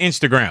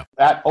Instagram?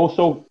 At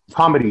Oso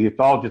Comedy. It's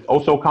all just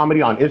Oso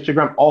Comedy on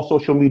Instagram, all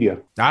social media.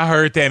 I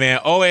heard that, man.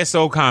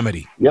 OSO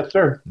Comedy. Yes,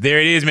 sir. There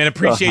it is, man.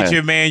 Appreciate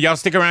you, man. Y'all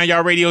stick around.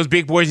 Y'all radio's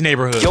Big Boys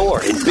Neighborhood.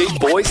 You're in Big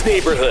Boys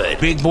Neighborhood.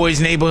 Big Boys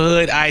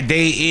Neighborhood. Ide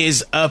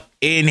is up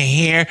in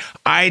here.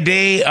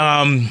 Ide,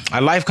 a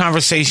live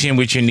conversation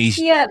with your niece.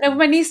 Yeah, no,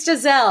 my niece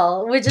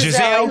Giselle. With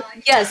Giselle?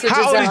 Yes.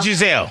 How old is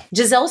Giselle?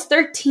 Giselle's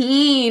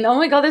 13. Oh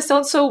my God, that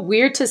sounds so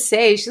weird to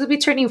say. She'll be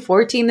turning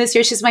 14 this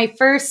year. She's my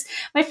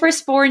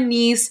firstborn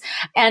niece.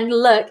 And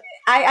look,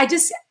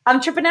 I'm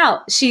tripping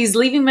out. She's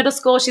leaving middle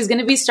school. She's going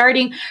to be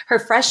starting her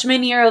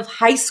freshman year of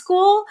high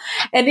school.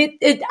 And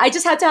I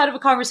just had to have a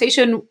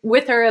conversation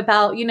with her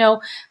about,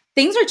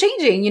 things are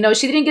changing.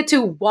 She didn't get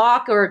to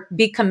walk or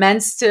be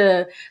commenced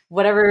to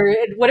whatever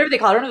they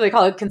call it. I don't know what they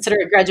call it. Consider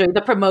it graduate.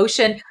 The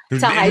promotion to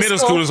high school. Middle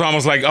school is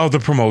almost like, the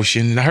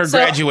promotion. Her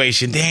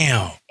graduation.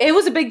 Damn. It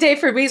was a big day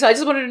for me. So I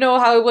just wanted to know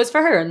how it was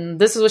for her. And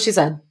this is what she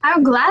said.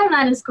 I'm glad I'm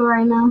not in school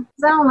right now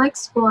because I don't like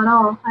school at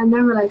all. I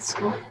never liked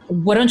school.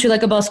 What don't you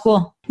like about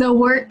school? The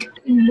work,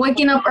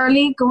 waking up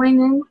early, going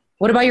in.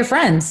 What about your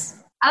friends?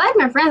 I like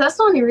my friends. That's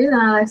the only reason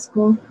I like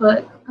school.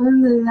 But other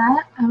than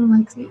that, I don't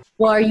like it.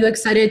 Well, are you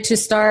excited to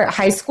start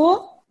high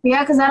school?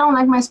 Yeah, because I don't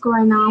like my school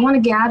right now. I want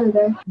to get out of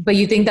there. But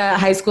you think that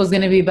high school is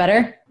going to be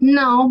better?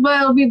 No,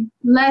 but it'll be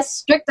less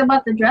strict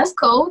about the dress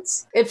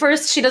codes. At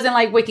first, she doesn't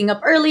like waking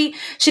up early.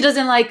 She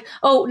doesn't like,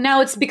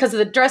 now it's because of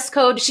the dress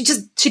code. She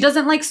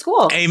doesn't like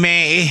school. Hey,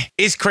 man,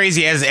 it's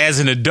crazy as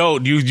an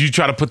adult. You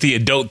try to put the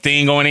adult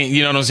thing on it.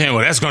 You know what I'm saying?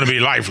 Well, that's going to be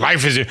life.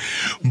 Life is...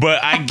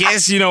 But I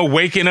guess,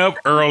 waking up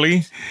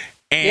early...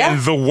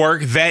 And the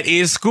work that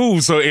is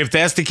school. So if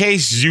that's the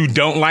case, you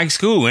don't like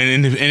school.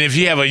 And if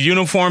you have a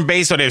uniform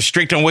base or they're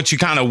strict on what you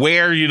kind of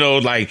wear,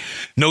 like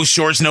no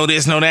shorts, no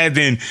this, no that,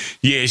 then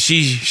yeah,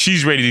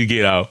 she's ready to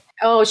get out.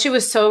 Oh, she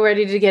was so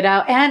ready to get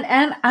out.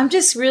 And I'm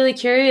just really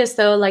curious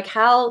though, like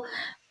how,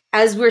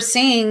 as we're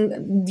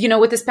seeing,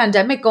 with this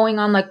pandemic going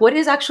on, like what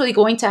is actually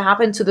going to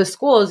happen to the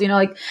schools?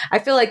 I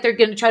feel like they're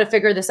going to try to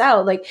figure this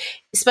out. Like,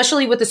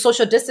 especially with the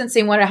social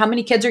distancing, wonder how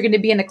many kids are going to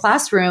be in a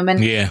classroom,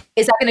 and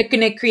is that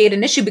going to create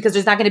an issue because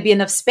there's not going to be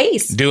enough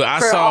space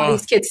for all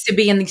these kids to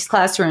be in these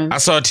classrooms? I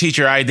saw a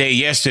teacher Ide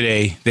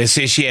yesterday that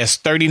said she has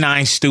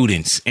 39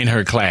 students in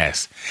her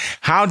class.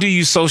 How do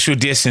you social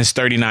distance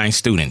 39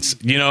 students?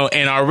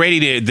 And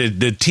already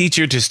the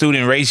teacher to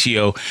student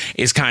ratio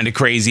is kind of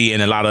crazy in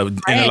a lot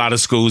of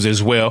schools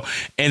as well.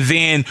 And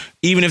then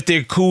even if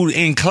they're cool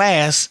in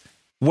class,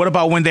 what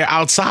about when they're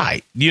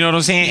outside? You know what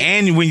I'm saying?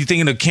 And when you're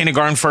thinking of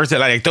kindergarten first,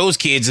 like those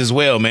kids as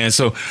well, man.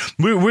 So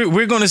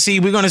we're gonna see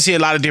a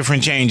lot of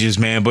different changes,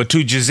 man. But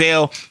to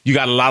Giselle, you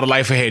got a lot of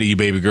life ahead of you,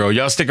 baby girl.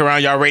 Y'all stick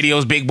around. Y'all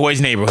radio's Big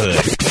Boys Neighborhood.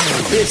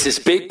 This is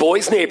Big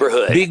Boys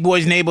Neighborhood. Big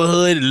Boys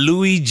Neighborhood.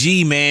 Louis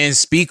G, man,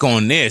 speak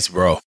on this,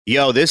 bro.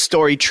 Yo, this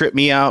story tripped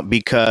me out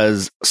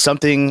because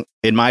something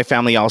in my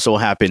family also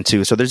happened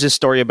too. So there's this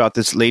story about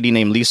this lady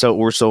named Lisa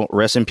Urso,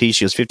 rest in peace.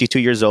 She was 52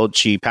 years old.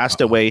 She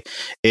passed away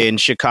in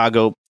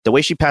Chicago. The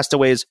way she passed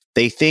away is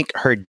they think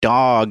her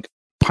dog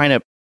kind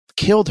of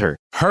killed her.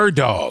 Her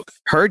dog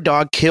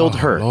killed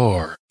her.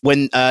 Lord.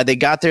 When they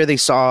got there, they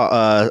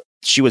saw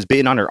she was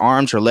bitten on her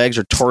arms, her legs,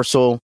 her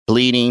torso,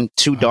 bleeding.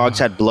 2 dogs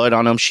had blood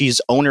on them. She's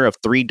owner of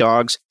 3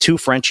 dogs, 2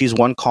 Frenchies,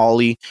 1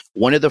 Collie.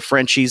 One of the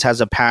Frenchies has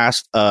a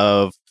past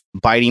of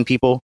biting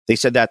people. They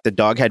said that the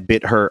dog had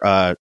bit her,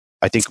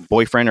 I think,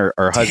 boyfriend or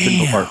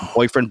husband or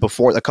boyfriend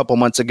before a couple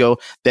months ago.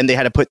 Then they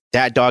had to put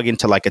that dog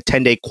into like a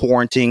 10-day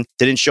quarantine.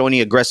 Didn't show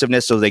any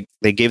aggressiveness, so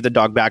they gave the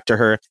dog back to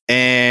her.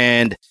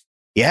 And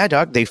yeah,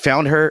 dog, they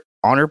found her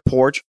on her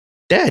porch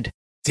dead.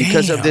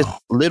 Because of this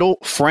little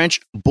French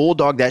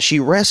bulldog that she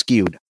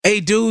rescued.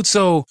 Hey, dude,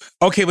 so,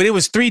 okay, but it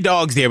was 3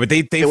 dogs there, but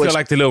they feel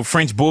like the little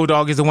French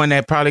bulldog is the one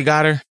that probably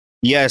got her?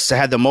 Yes, it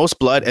had the most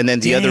blood, and then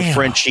the other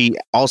Frenchie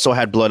also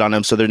had blood on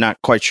him, so they're not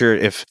quite sure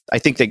if... I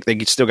think they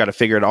still got to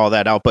figure all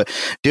that out. But,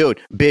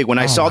 dude, Big, when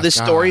I saw this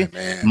story,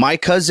 my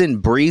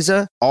cousin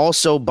Breeza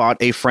also bought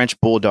a French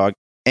bulldog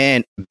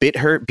and bit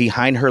her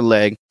behind her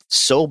leg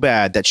so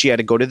bad that she had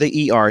to go to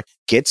the ER,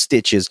 get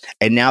stitches,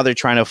 and now they're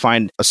trying to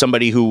find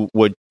somebody who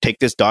would take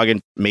this dog and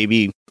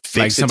maybe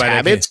fix its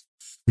habits.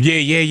 Yeah.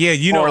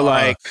 You know,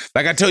 like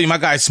I told you, my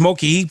guy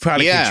Smokey, he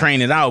probably could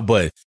train it out,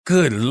 but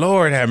good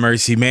Lord have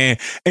mercy, man.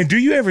 And do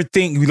you ever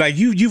think, like,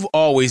 you've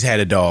always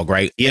had a dog,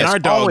 right? Yes, and our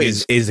dog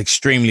is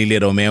extremely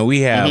little, man.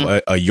 We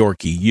have a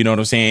Yorkie, you know what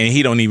I'm saying? And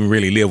he don't even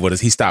really live with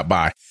us. He stopped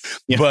by.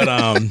 Yeah.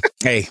 But,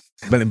 hey,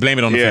 blame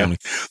it on the family.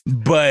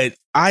 But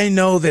I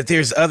know that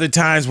there's other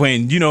times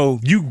when, you know,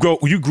 you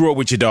grew up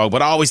with your dog,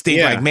 but I always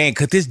think like, man,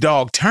 could this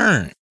dog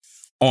turn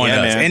on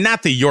us? Man. And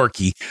not the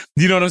Yorkie,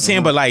 you know what I'm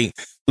saying? But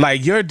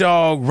like your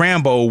dog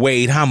Rambo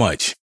weighed how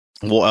much?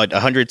 Well,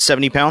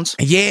 170 pounds.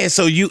 Yeah.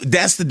 So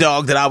that's the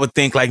dog that I would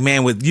think like,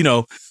 man, with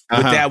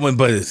that one,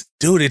 but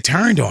dude, it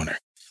turned on her.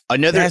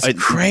 That's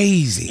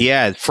crazy.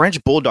 Yeah.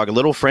 French bulldog, a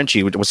little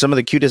Frenchie with some of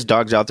the cutest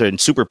dogs out there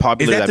and super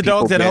popular. Is that the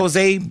dog that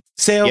Jose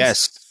sells?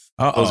 Yes.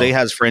 Jose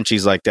has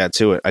Frenchies like that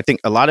too. I think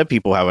a lot of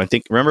people have.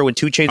 Remember when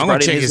 2 Chainz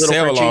brought in his little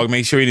sale Frenchie? log,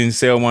 make sure he didn't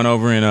sell one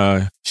over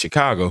in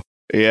Chicago.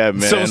 Yeah,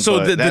 man.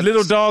 So the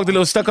little dog, the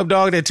little stuck-up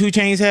dog that 2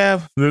 Chainz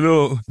have,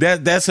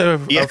 that's a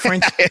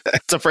French.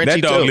 That's a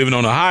Frenchie that dog too. living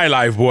on a high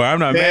life, boy. I'm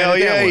not mad at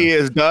that one. He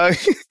is, dog.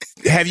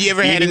 Have you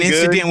ever had an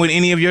incident with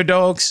any of your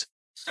dogs?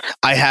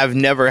 I have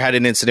never had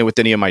an incident with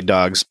any of my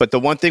dogs. But the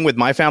one thing with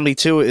my family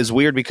too is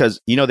weird because,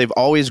 you know, they've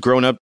always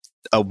grown up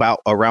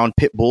around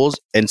pit bulls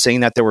and saying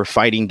that they were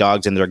fighting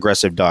dogs and they're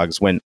aggressive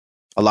dogs, when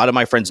a lot of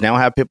my friends now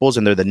have pit bulls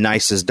and they're the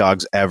nicest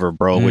dogs ever,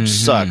 bro, which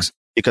sucks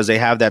because they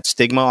have that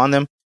stigma on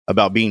them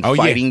about being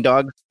fighting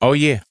dogs. Oh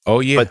yeah.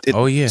 But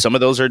some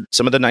of those are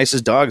some of the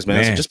nicest dogs,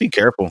 man. So just be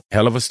careful.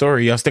 Hell of a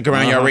story. Y'all stick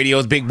around. Y'all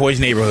radio's Big Boys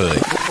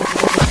Neighborhood.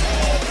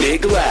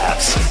 Big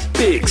laughs,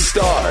 big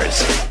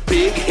stars,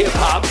 big hip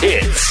hop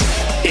hits.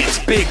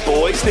 It's Big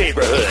Boys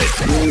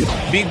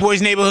Neighborhood. Big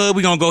Boys Neighborhood.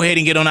 We're going to go ahead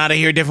and get on out of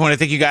here. Definitely want to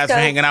thank you guys for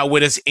hanging out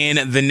with us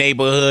in the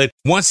neighborhood.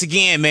 Once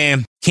again,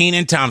 man,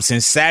 Kenan Thompson,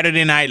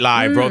 Saturday Night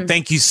Live, bro.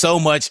 Thank you so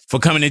much for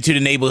coming into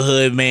the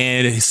neighborhood,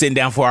 man, sitting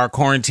down for our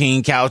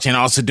quarantine couch and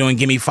also doing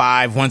Gimme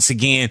 5 once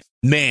again.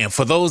 Man,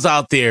 for those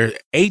out there,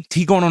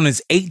 he going on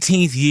his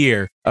 18th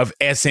year of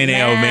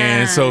SNL,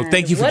 man. So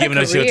thank you for giving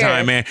us your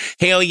time, man.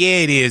 Hell yeah,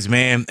 it is,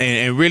 man.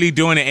 And really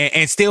doing it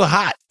and still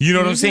hot. You know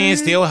what I'm saying?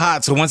 Still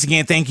hot. So once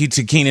again, thank you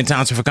to Kenan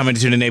Thompson for coming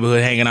into the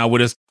neighborhood, hanging out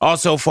with us.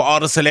 Also for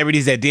all the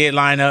celebrities that did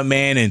line up,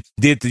 man, and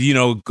did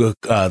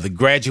the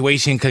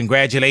graduation.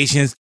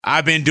 Congratulations.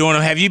 I've been doing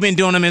them. Have you been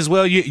doing them as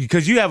well?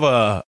 Because you have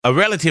a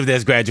relative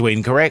that's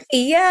graduating, correct?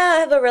 Yeah, I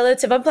have a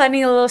relative. I'm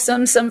planning a little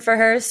something for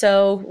her,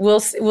 so we'll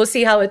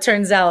see how it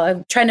turns out.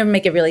 I'm trying to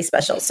make it really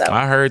special. So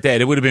I heard that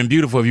it would have been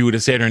beautiful if you would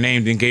have said her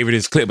name and gave her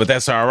this clip, but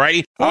that's all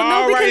righty.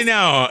 Well,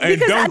 now,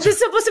 because it's just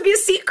supposed to be a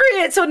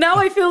secret. So now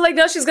I feel like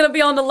now she's gonna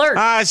be on the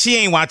alert. She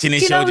ain't watching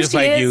this show just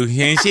like you,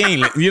 and she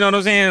ain't. You know what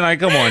I'm saying? Like,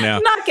 come on now,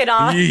 knock it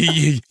off.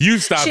 You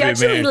stop she it, man.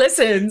 She actually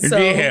listens. So.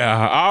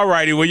 Yeah, all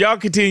righty. Well, y'all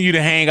continue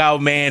to hang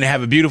out, man, and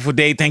have a beautiful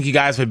day. Thank you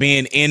guys for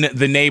being in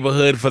the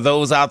neighborhood. For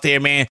those out there,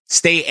 man,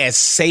 stay as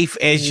safe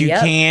as you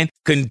can.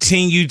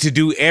 Continue to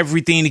do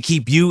everything to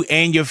keep you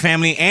and your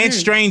family and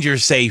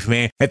strangers safe,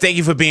 man. And thank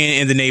you for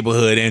being in the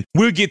neighborhood. And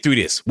we'll get through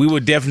this. We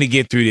will definitely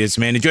get through this,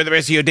 man. Enjoy the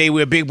rest of your day.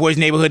 We're Big Boys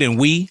Neighborhood, and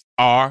we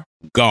are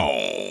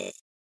gone.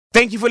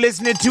 Thank you for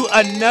listening to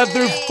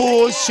another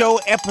full show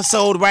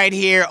episode right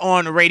here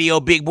on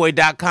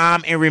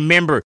RadioBigBoy.com. And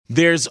remember,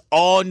 there's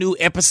all new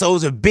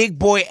episodes of Big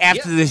Boy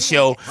after the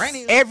show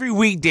every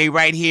weekday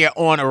right here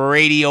on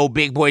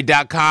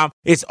RadioBigBoy.com.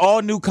 It's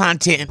all new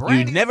content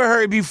you've never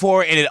heard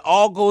before, and it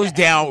all goes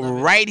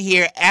down right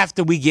here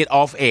after we get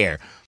off air.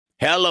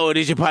 Hello, it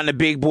is your partner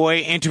Big Boy,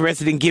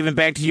 interested in giving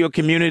back to your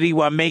community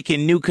while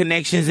making new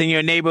connections in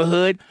your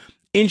neighborhood.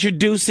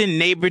 Introducing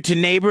Neighbor to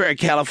Neighbor, a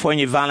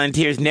California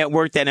volunteers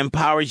network that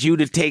empowers you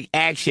to take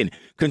action,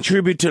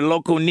 contribute to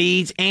local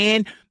needs,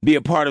 and be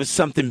a part of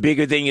something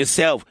bigger than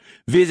yourself.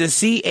 Visit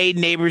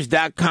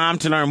ca-neighbors.com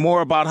to learn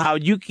more about how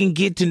you can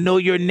get to know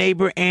your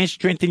neighbor and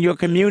strengthen your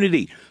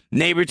community.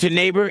 Neighbor to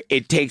Neighbor,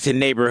 it takes a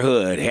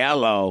neighborhood.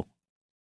 Hello.